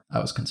floor, I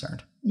was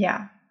concerned.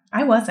 Yeah.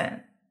 I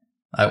wasn't.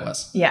 I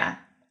was. Yeah.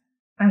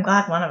 I'm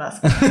glad one of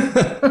us was.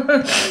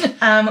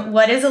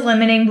 What is a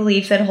limiting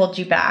belief that holds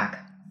you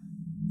back?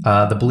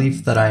 The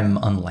belief that I'm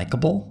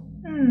unlikable.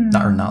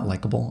 Or not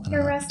likable.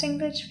 Your resting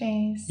bitch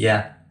face.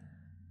 Yeah.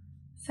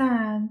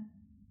 Sad.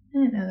 I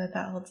didn't know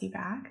that holds you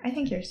back. I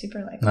think you're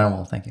super likable. Oh,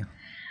 well, thank you.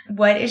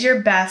 What is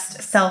your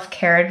best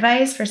self-care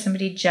advice for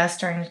somebody just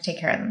starting to take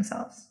care of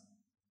themselves?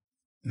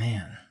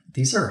 Man,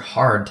 these are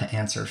hard to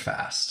answer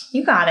fast.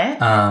 You got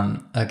it.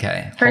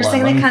 Okay. First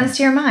thing that comes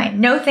to your mind.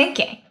 No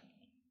thinking.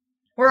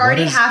 We're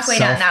already halfway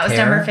done. That was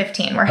number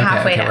 15. We're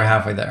halfway done. We're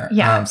halfway there.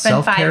 Yeah.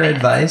 Self-care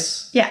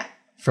advice? Yeah.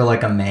 For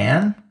like a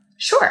man?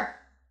 Sure.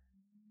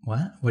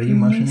 What? What are you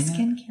mentioning?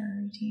 New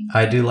skincare routine.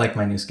 I do like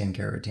my new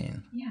skincare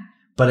routine. Yeah.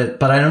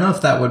 But I don't know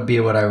if that would be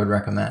what I would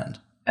recommend.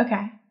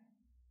 Okay.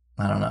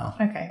 I don't know.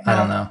 Okay. Well, I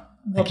don't know.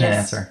 I can't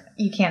answer.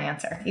 You can't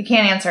answer. You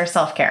can't answer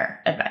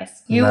self-care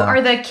advice. You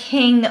are the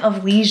king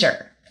of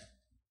leisure.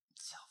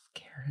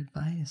 Self-care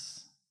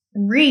advice?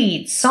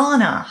 Read,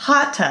 sauna,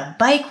 hot tub,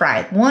 bike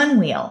ride, one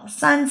wheel,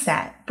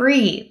 sunset,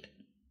 breathe.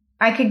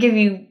 I could give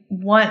you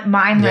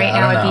mine right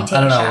now would be take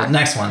a shot. I don't know.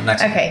 Next one.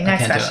 Okay,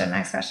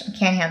 next question.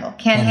 Can't handle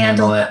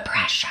the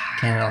pressure.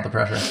 Can't handle the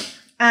pressure.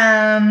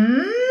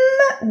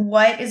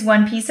 What is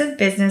one piece of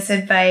business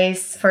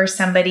advice for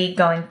somebody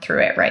going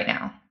through it right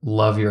now?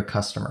 Love your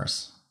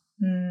customers.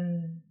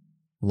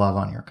 Love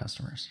on your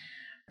customers.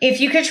 If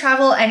you could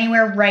travel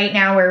anywhere right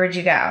now, where would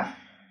you go?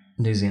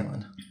 New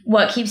Zealand.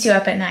 What keeps you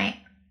up at night?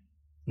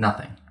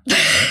 Nothing.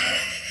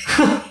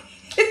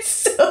 It's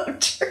so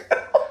true.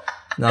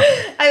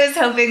 Nothing. I was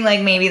hoping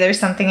like maybe there's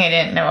something I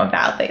didn't know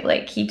about that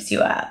like keeps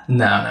you up.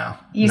 No.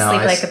 You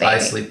sleep like a baby. I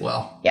sleep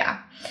well. Yeah.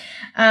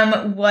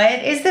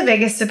 What is the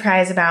biggest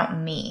surprise about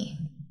me?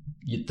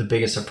 The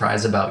biggest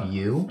surprise about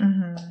you?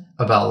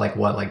 About like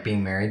what? Like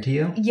being married to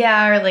you?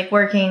 Yeah, or like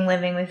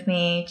living with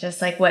me.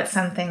 Just like what's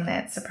something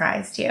that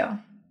surprised you?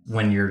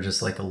 When you're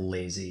just like a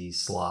lazy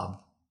slob.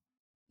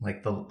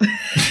 Like the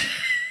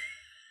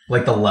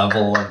like the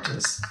level of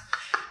just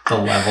the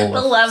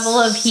level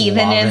of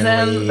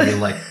heathenism.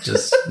 Like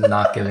just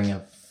not giving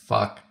a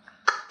fuck.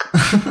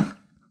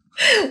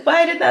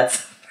 Why did that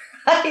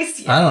surprise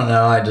you? I don't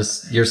know.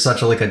 You're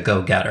such a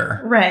go-getter.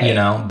 Right. You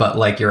know, but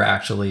like you're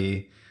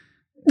actually,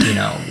 you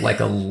know, like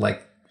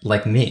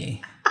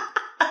me.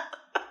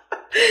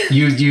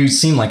 You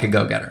seem like a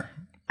go-getter.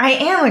 I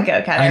am a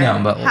go-getter. I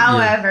know, but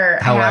however,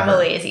 I have a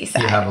lazy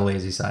side. You have a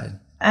lazy side.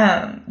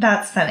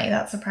 That's funny.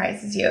 That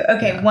surprises you.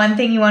 Okay, yeah. One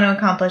thing you want to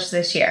accomplish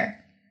this year.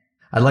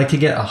 I'd like to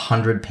get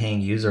 100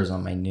 paying users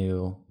on my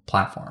new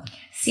platform.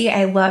 See,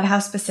 I love how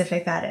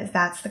specific that is.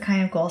 That's the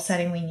kind of goal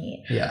setting we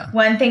need. Yeah.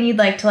 One thing you'd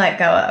like to let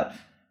go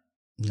of.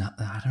 No,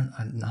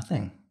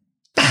 nothing.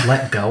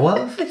 Let go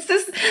of?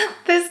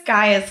 This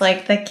guy is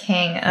like the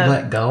king of...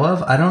 Let go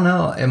of? I don't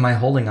know. Am I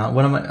holding on?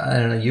 What am I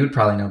don't know. You would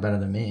probably know better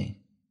than me.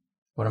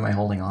 What am I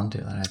holding on to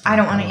that I have to I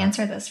don't let want go to of?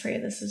 answer this for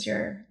you. This is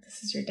your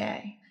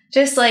day.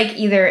 Just like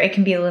either it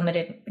can be a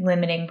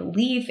limiting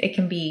belief. It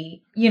can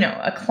be,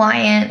 a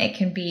client. It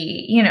can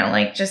be,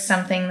 like just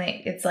something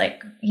that it's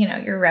like,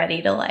 you're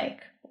ready to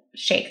like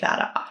shake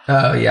that off.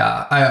 Oh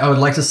yeah. I would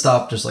like to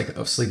stop just like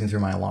sleeping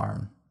through my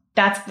alarm.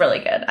 That's really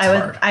good.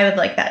 Hard. I would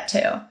like that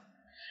too.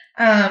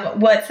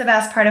 What's the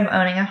best part of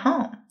owning a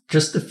home?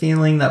 Just the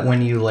feeling that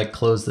when you like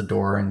close the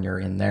door and you're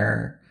in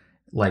there,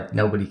 like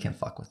nobody can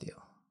fuck with you.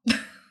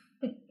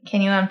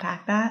 Can you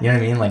unpack that? You know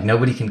what I mean? Like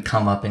nobody can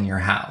come up in your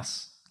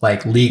house,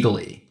 like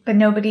legally. But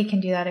nobody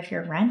can do that if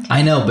you're renting.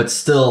 I know, but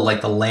still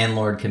like the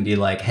landlord can be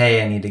like,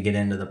 hey, I need to get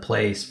into the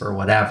place for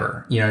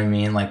whatever. You know what I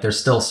mean? Like there's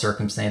still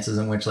circumstances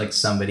in which like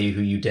somebody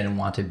who you didn't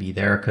want to be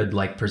there could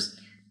like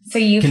so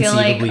you feel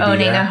like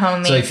owning a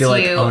home makes you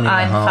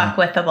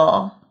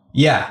unfuckwithable.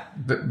 Yeah,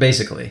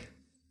 basically.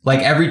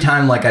 Like every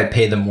time like I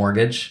pay the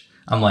mortgage,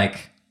 I'm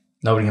like,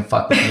 nobody can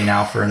fuck with me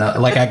now for another.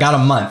 Like I got a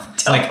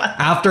month. Like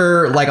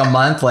after like a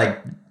month,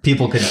 like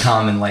people could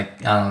come and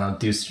like, I don't know,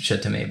 do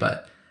shit to me,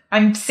 but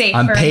I'm safe.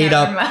 I'm paid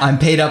up. I'm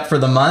paid up for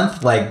the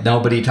month. Like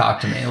nobody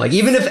talk to me. Like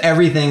even if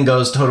everything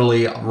goes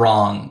totally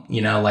wrong,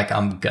 like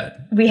I'm good.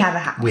 We have a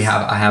house.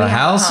 I have a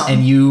house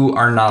and you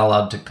are not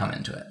allowed to come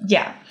into it.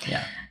 Yeah.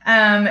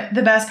 Yeah.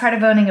 The best part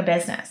of owning a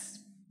business?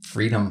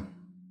 Freedom.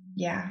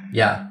 Yeah.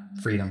 Yeah.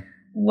 Freedom.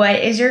 What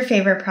is your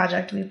favorite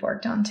project we've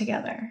worked on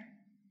together?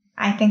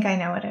 I think I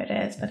know what it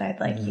is, but I'd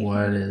like you.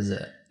 What is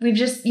it? We've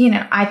just,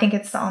 I think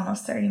it's the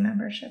Almost 30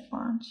 membership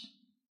launch.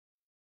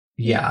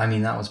 Yeah, I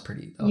mean, that was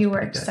pretty You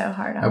worked so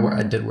hard on that.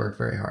 I did work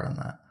very hard on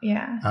that.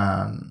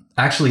 Yeah.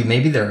 Actually,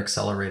 maybe their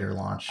accelerator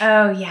launch.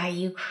 Oh, yeah,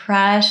 you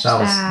crushed that.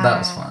 That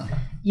was fun.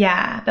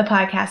 Yeah, the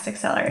podcast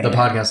accelerator. The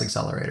podcast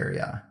accelerator,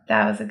 yeah.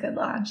 That was a good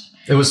launch.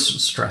 It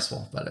was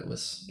stressful, but it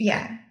was...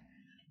 Yeah.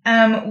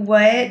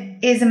 What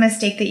is a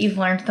mistake that you've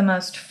learned the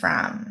most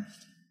from?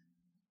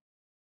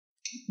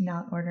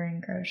 Not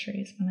ordering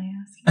groceries when I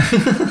ask you.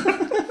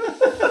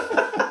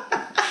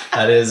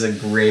 That is a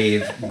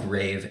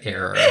grave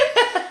error.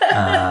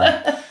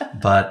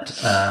 But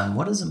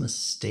what is a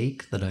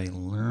mistake that I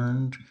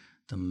learned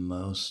the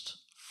most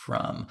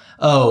from?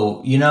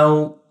 Oh,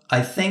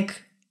 I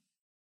think,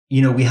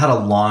 we had a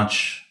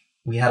launch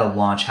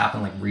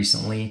happen like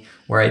recently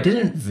where I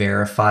didn't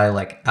verify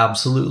like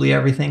absolutely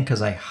everything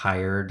because I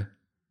hired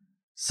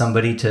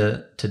somebody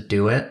to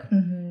do it,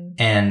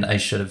 and I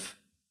should have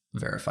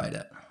verified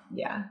it.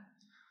 Yeah.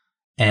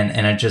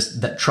 And I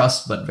just that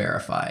trust but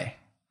verify.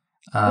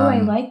 I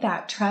like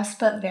that. Trust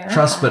but verify.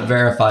 Trust but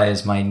verify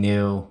is my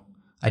new.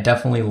 I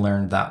definitely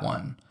learned that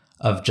one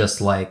of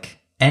just like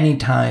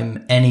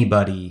anytime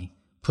anybody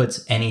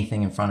puts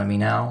anything in front of me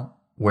now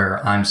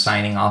where I'm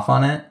signing off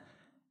on it,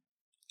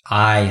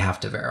 I have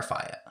to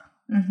verify it.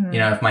 Mm-hmm.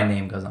 If my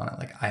name goes on it,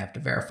 like I have to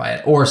verify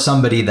it, or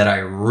somebody that I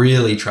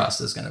really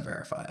trust is going to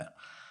verify it.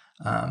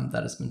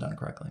 That has been done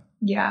correctly.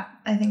 Yeah,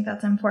 I think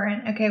that's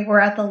important. Okay, we're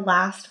at the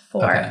last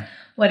 4. Okay.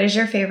 What is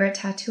your favorite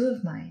tattoo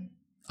of mine?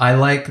 I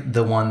like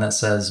the one that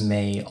says,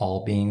 may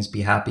all beings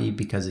be happy,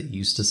 because it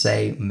used to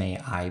say, may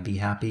I be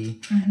happy.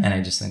 Mm-hmm. And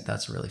I just think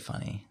that's really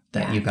funny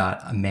that you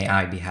got may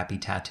I be happy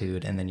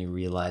tattooed. And then you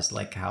realized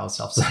like how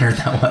self-centered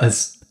that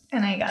was.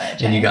 And I got it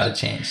changed. And you got it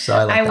changed. So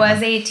I like that. I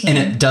was 18. And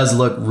it does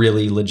look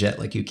really legit.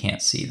 Like you can't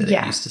see that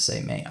it used to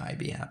say, may I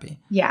be happy.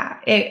 Yeah.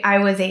 I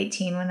was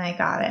 18 when I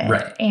got it.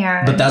 Right.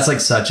 But that's like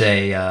such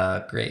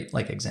a great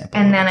like example.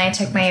 And then I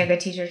took my yoga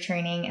teacher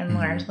training and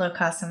learned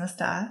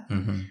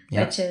Lokasamasta,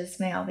 which is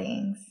may all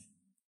beings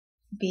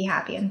be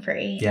happy and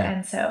free. Yeah.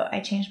 And so I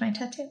changed my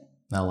tattoo.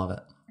 I love it.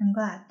 I'm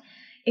glad.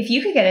 If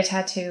you could get a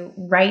tattoo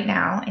right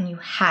now and you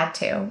had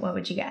to, what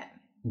would you get?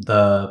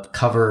 The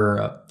cover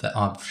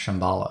of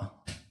Shambhala.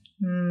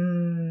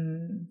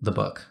 The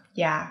book.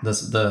 Yeah.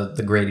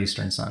 The Great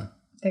Eastern Sun.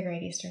 The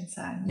Great Eastern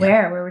Sun.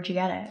 Yeah. Where would you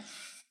get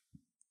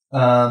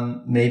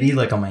it? Maybe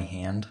like on my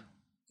hand.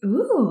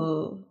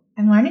 Ooh,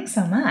 I'm learning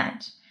so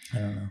much. I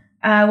don't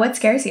know. What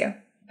scares you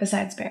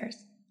besides bears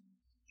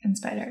and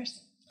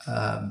spiders?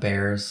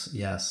 Bears,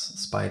 yes.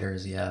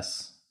 Spiders,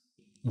 yes.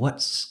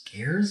 What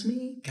scares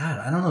me? God,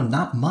 I don't know.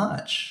 Not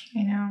much.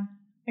 I know.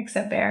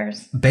 Except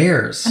bears.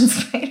 Bears. And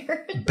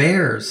spiders.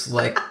 Bears.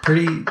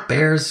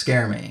 Bears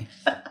scare me.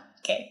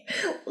 Okay.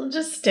 We'll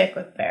just stick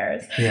with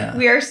bears. Yeah.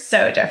 We are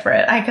so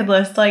different. I could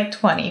list like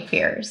 20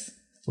 fears.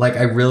 Like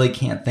I really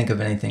can't think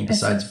of anything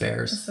besides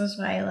bears. This is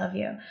why I love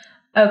you.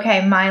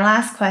 Okay. My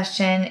last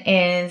question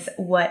is,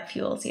 what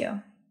fuels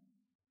you?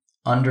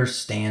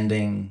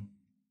 Understanding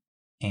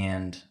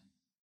and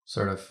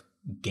sort of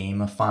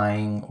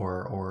gamifying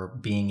or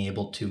being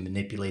able to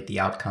manipulate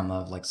the outcome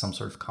of like some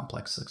sort of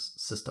complex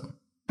system.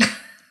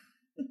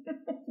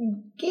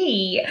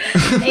 Okay.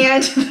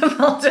 And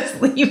I'll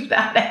just leave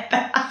that at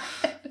that.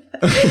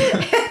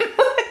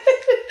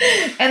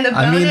 And the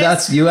bonus, I mean,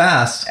 that's, you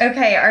asked.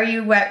 Okay, are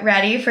you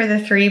ready for the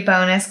 3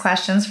 bonus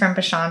questions from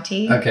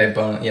Bashanti? Okay,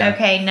 yeah.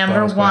 Okay,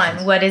 number 1,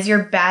 questions. What is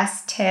your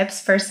best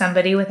tips for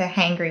somebody with a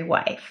hangry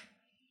wife?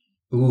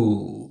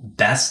 Ooh,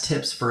 best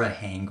tips for a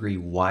hangry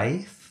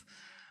wife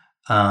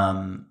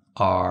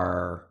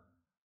are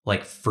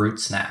like fruit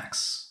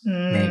snacks.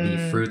 Maybe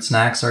fruit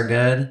snacks are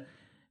good.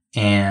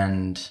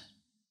 And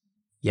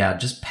yeah,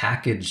 just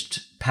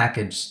packaged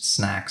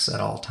snacks at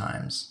all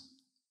times.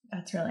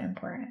 That's really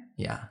important.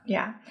 Yeah.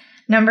 Yeah.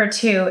 Number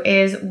 2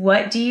 is,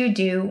 what do you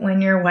do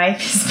when your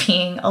wife is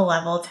being a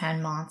level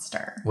 10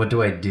 monster? What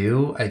do I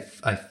do? I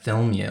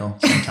film you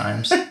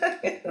sometimes.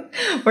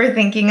 We're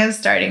thinking of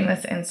starting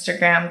this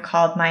Instagram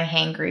called My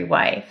Hangry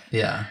Wife.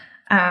 Yeah.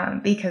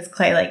 Because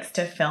Clay likes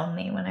to film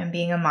me when I'm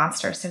being a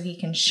monster so he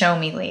can show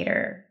me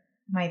later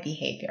my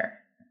behavior.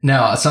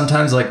 No,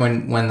 sometimes like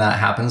when that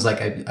happens,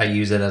 like I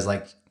use it as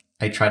like,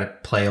 I try to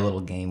play a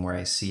little game where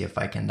I see if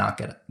I can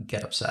not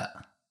get upset.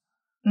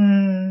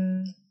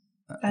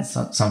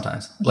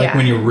 Sometimes like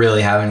when you're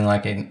really having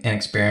like an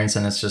experience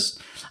and it's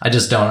just, I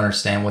just don't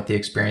understand what the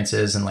experience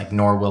is, and like,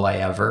 nor will I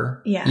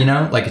ever, you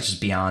know, like it's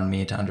just beyond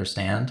me to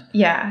understand.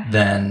 Yeah.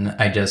 Then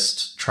I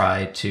just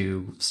try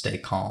to stay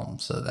calm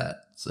so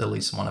that at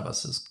least one of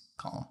us is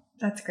calm.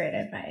 That's great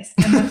advice.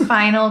 And the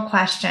final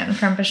question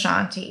from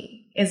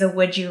Bashanti is a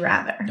would you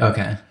rather.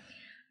 Okay.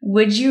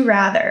 Would you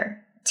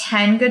rather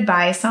 10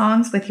 goodbye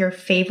songs with your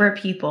favorite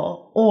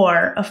people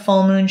or a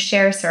full moon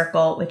share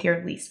circle with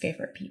your least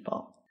favorite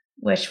people?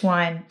 Which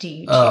one do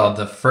you choose? Oh,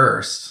 the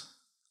first.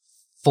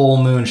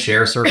 Full moon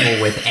share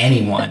circle with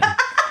anyone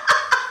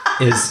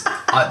is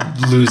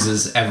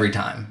loses every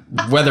time.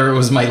 Whether it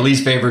was my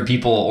least favorite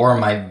people or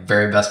my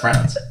very best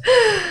friends.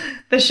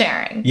 The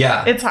sharing.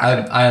 Yeah. It's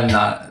hard.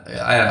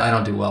 I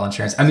don't do well in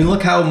sharing. I mean,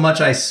 look how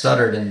much I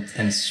stuttered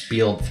and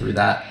spieled through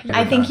that.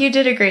 I think you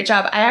did a great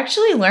job. I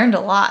actually learned a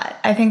lot.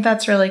 I think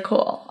that's really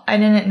cool. I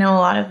didn't know a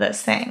lot of those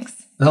things.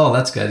 Oh,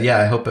 that's good. Yeah,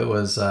 I hope it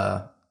was,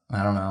 I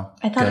don't know.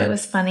 I thought it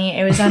was funny.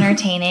 It was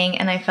entertaining.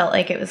 And I felt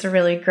like it was a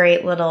really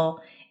great little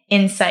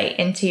insight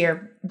into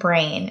your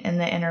brain and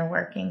the inner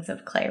workings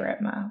of Clay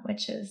Ripma,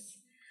 which is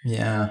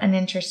an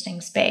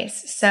interesting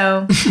space.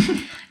 So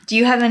do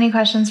you have any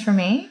questions for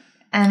me?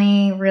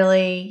 Any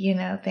really,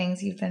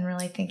 things you've been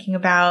really thinking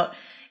about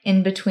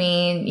in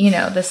between,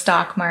 the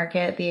stock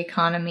market, the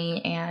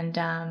economy, and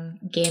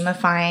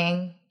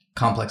gamifying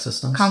complex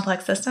systems?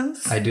 Complex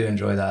systems. I do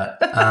enjoy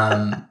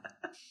that.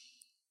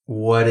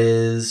 What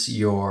is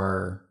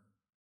your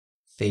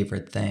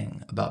favorite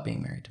thing about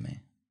being married to me?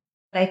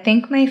 I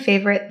think my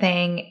favorite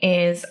thing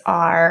is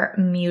our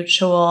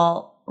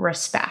mutual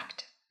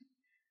respect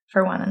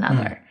for one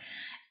another.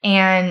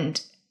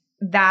 And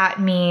that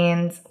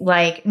means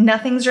like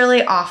nothing's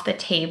really off the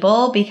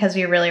table because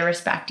we really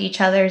respect each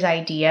other's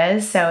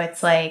ideas. So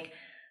it's like,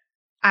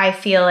 I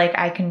feel like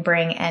I can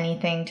bring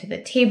anything to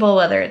the table,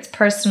 whether it's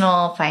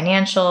personal,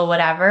 financial,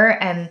 whatever.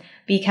 And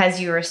because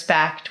you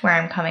respect where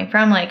I'm coming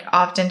from, like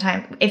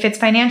oftentimes, if it's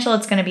financial,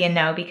 it's going to be a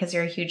no because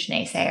you're a huge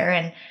naysayer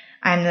and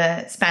I'm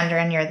the spender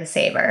and you're the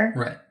saver.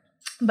 Right.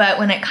 But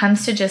when it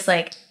comes to just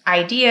like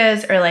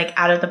ideas or like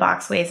out of the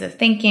box ways of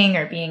thinking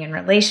or being in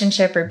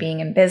relationship or being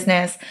in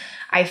business,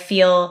 I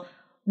feel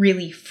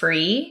really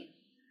free.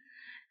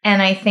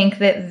 And I think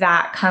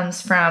that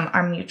comes from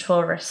our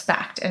mutual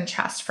respect and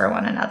trust for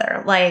one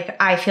another. Like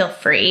I feel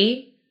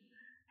free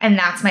and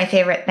that's my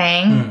favorite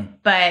thing,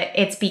 but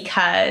it's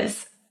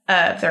because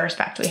of the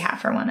respect we have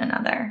for one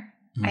another,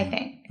 I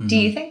think. Do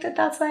you think that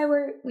that's why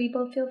we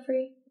both feel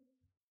free?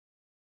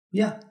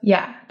 Yeah.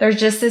 Yeah. There's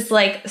just this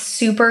like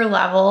super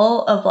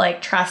level of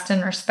like trust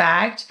and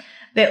respect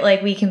that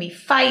like we can be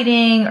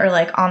fighting or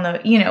like on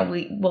the,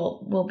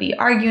 we'll be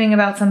arguing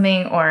about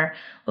something or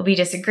we'll be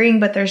disagreeing,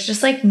 but there's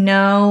just like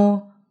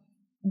no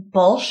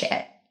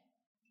bullshit.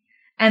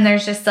 And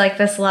there's just like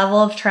this level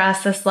of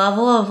trust, this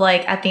level of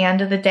like, at the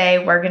end of the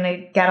day, we're going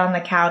to get on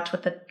the couch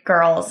with the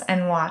girls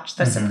and watch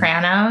The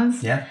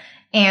Sopranos. Yeah.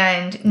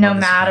 And no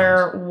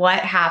matter what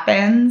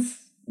happens,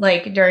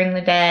 like during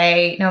the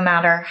day, no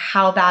matter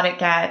how bad it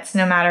gets,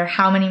 no matter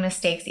how many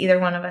mistakes either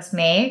one of us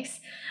makes,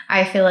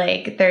 I feel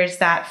like there's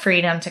that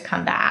freedom to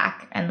come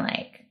back and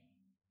like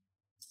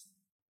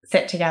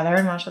sit together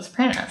and watch The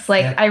Sopranos.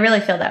 Like I really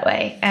feel that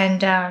way.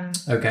 And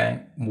okay,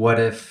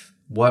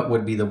 what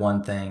would be the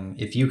one thing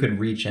if you could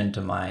reach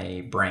into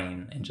my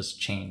brain and just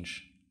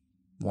change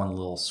one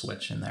little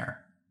switch in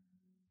there?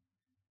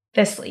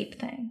 The sleep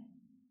thing.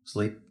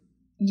 Sleep?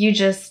 You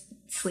just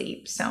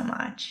sleep so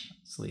much.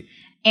 Sleep.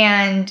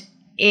 And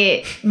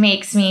it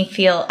makes me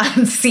feel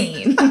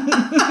unseen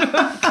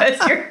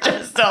because you're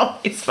just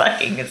always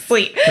fucking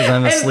asleep. Because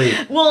I'm asleep.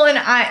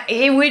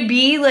 It would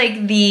be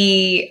like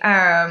the,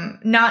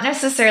 not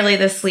necessarily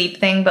the sleep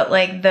thing, but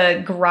like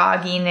the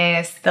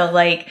grogginess, the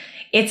like,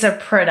 it's a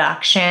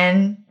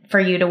production for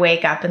you to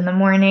wake up in the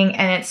morning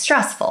and it's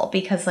stressful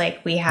because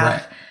like we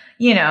have,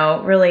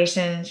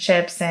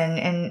 relationships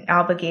and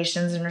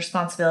obligations and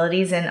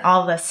responsibilities and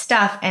all this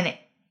stuff. And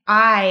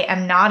I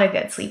am not a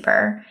good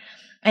sleeper.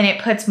 And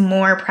it puts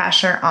more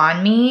pressure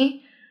on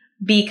me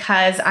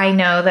because I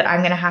know that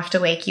I'm going to have to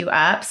wake you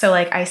up. So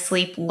like I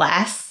sleep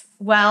less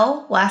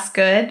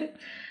good.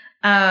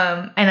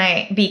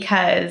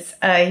 Because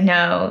I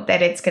know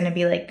that it's going to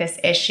be like this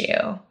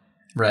issue.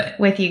 Right.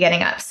 With you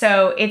getting up.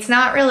 So it's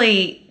not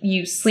really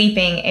you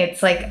sleeping.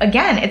 It's like,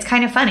 again, it's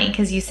kind of funny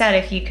because you said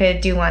if you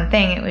could do one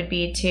thing, it would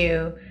be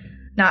to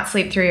not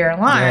sleep through your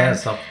alarm.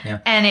 Yeah.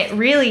 And it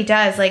really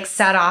does like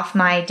set off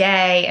my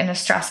day in a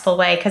stressful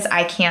way because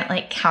I can't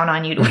like count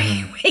on you to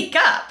wake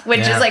up, which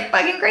is like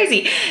fucking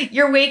crazy.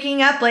 You're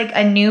waking up like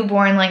a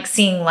newborn, like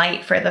seeing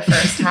light for the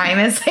first time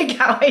is like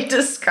how I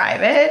describe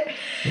it.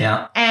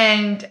 Yeah.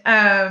 And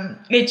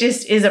it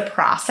just is a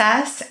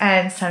process.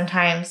 And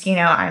sometimes, you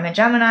know, I'm a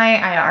Gemini.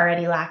 I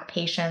already lack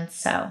patience.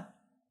 So,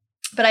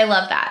 but I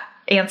love that.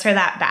 Answer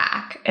that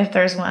back. If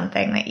there's one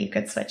thing that you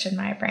could switch in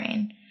my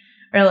brain.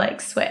 Or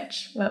like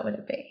switch, what would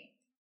it be?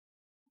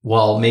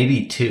 Well,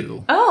 maybe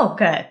two. Oh,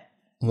 good.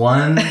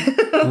 One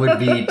would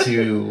be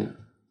to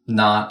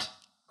not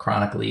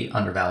chronically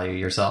undervalue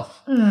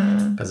yourself.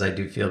 Because I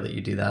do feel that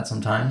you do that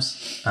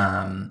sometimes.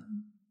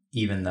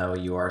 Even though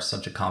you are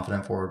such a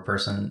confident, forward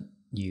person,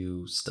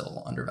 you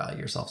still undervalue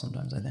yourself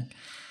sometimes, I think.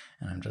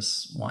 And I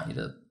just want you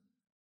to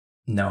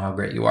know how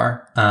great you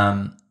are.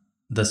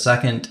 The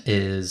second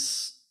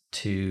is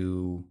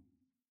to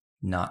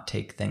not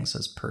take things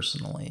as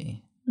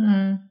personally.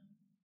 In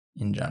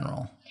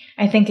general.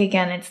 I think,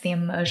 again, it's the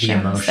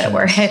emotions that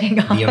we're hitting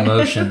on. The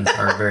emotions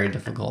are very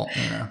difficult,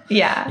 you know?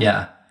 Yeah.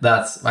 Yeah.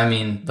 That's.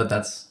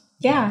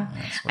 Yeah.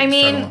 I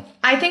mean,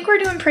 I think we're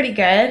doing pretty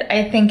good.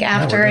 I think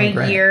after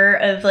a year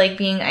of like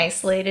being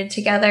isolated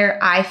together,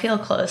 I feel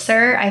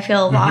closer. I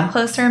feel a lot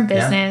closer in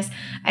business.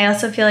 Yeah. I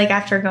also feel like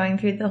after going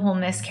through the whole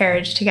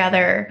miscarriage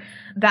together,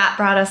 that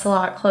brought us a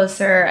lot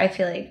closer. I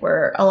feel like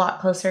we're a lot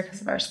closer because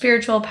of our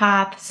spiritual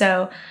path.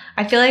 So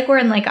I feel like we're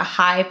in like a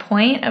high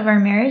point of our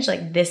marriage.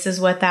 Like this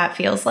is what that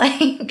feels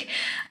like.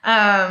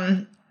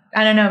 I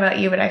don't know about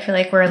you, but I feel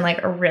like we're in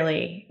like a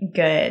really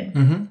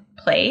good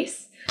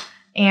place.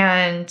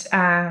 And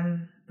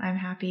I'm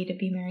happy to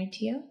be married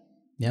to you.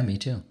 Yeah, me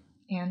too.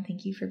 And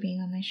thank you for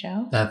being on my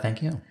show.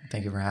 Thank you.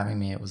 Thank you for having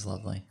me. It was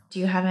lovely. Do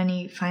you have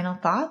any final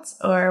thoughts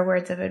or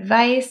words of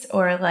advice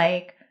or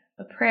like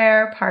a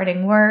prayer,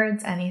 parting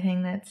words,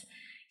 anything that's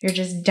you're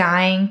just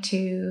dying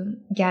to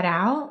get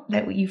out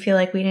that you feel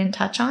like we didn't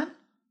touch on?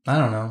 I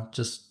don't know.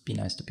 Just be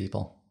nice to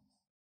people.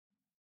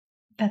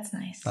 That's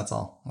nice. That's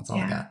all. That's all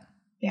I got.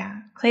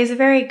 Yeah. Clay's a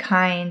very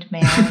kind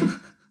man.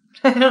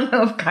 I don't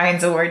know if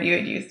kind's a word you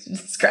would use to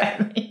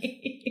describe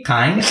me.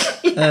 Kind?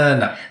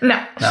 No.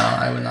 No. No,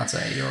 I would not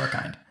say you are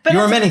kind. But you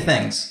are many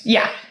things.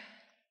 Yeah.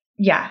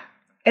 Yeah.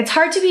 It's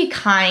hard to be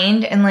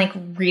kind and like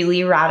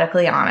really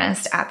radically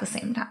honest at the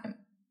same time,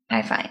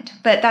 I find.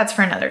 But that's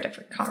for another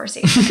different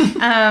conversation.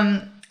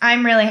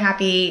 I'm really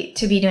happy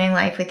to be doing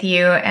life with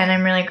you, and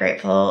I'm really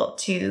grateful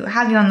to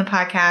have you on the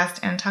podcast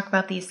and talk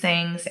about these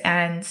things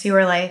and see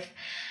where life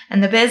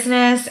and the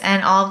business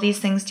and all of these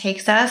things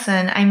takes us.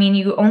 And I mean,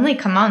 you only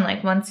come on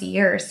like once a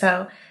year,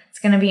 so it's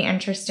going to be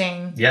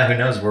interesting. Yeah, who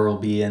knows where we'll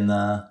be on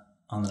the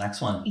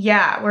next one.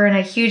 Yeah, we're in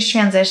a huge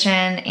transition,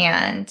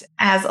 and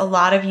as a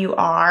lot of you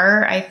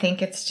are, I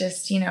think it's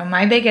just, you know,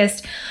 my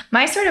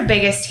sort of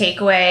biggest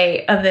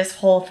takeaway of this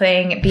whole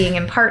thing, being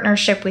in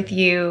partnership with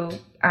you,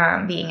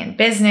 being in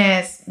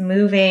business,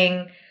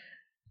 moving,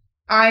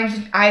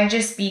 I've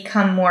just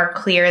become more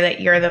clear that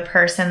you're the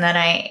person that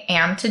I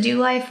am to do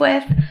life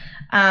with.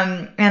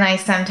 And I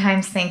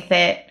sometimes think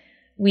that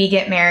we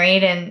get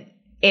married and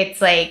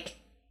it's like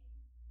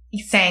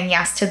saying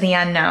yes to the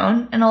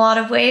unknown in a lot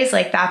of ways.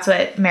 Like that's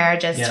what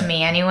marriage is to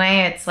me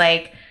anyway. It's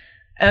like,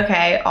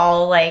 okay,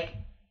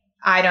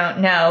 I don't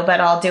know, but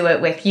I'll do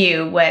it with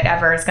you.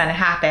 Whatever is going to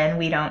happen,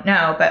 we don't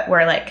know, but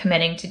we're like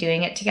committing to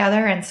doing it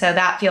together. And so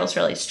that feels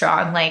really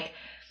strong. Like,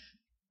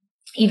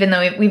 even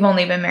though we've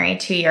only been married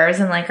 2 years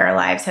and like our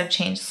lives have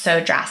changed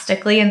so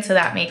drastically. And so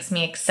that makes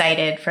me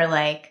excited for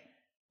like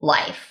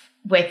life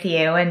with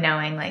you and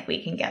knowing like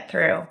we can get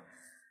through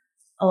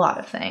a lot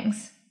of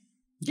things.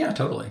 Yeah,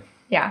 totally.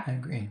 Yeah. I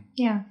agree.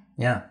 Yeah.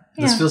 Yeah.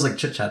 This feels like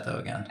chit chat though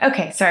again.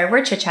 Okay. Sorry.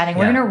 We're chit chatting.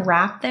 We're going to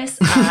wrap this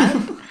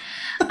up.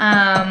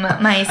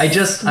 I'm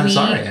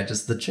sorry.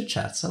 The chit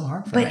chat's so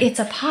hard for me. But it's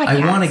a podcast.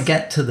 I want to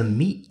get to the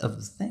meat of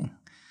the thing.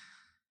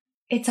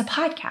 It's a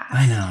podcast.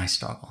 I know. I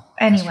struggle.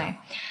 Anyway.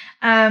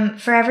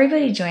 For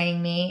everybody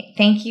joining me,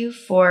 thank you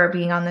for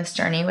being on this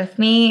journey with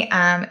me.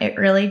 It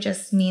really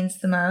just means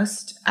the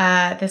most.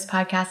 This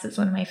podcast is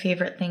one of my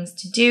favorite things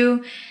to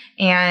do.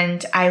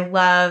 And I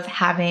love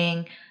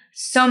having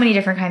so many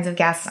different kinds of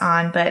guests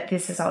on, but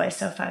this is always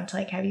so fun to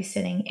like have you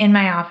sitting in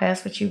my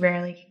office, which you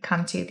rarely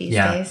come to these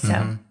days.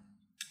 So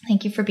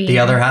thank you for being the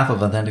other half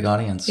of Authentic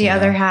Audience. The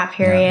other half.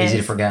 Here he is.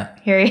 Easy to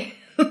forget. Here he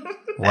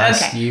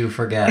Lest you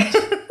forget.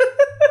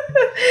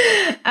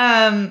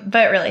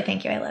 But really,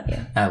 thank you. I love you.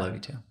 I love you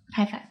too.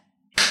 High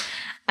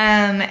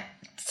five.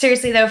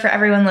 Seriously though, for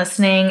everyone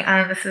listening,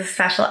 this is a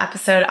special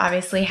episode,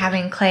 obviously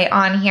having Clay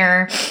on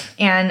here,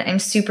 and I'm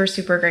super,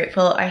 super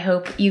grateful. I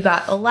hope you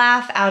got a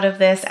laugh out of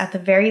this at the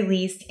very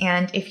least.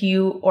 And if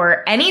you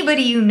or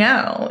anybody you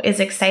know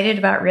is excited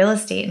about real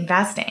estate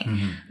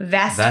investing,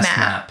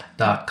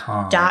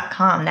 vestmap.com.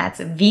 That's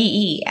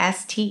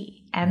VESTMAP.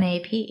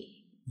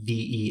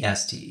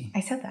 VEST. I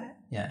said that.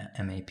 Yeah,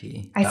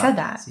 M-A-P. I said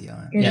that.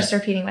 You're just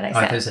repeating what I said.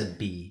 I thought you said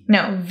B.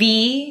 No,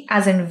 V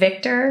as in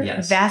Victor,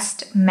 yes.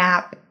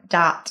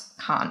 vestmap.com.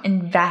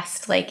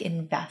 Invest like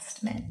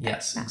investment.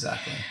 Yes,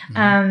 exactly.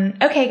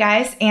 Okay,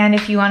 guys. And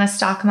if you want to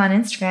stalk him on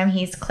Instagram,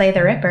 he's Clay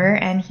the Ripper,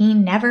 and he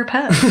never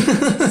posts.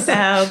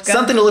 So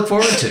something to look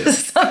forward to.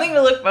 Something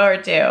to look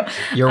forward to.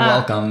 You're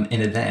welcome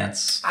in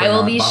advance. I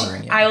will be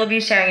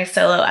sharing a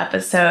solo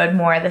episode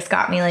more. This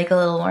got me like a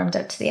little warmed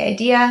up to the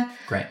idea.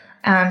 Great.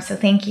 So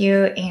thank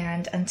you.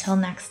 And until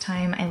next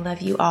time, I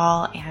love you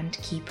all and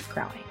keep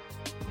growing.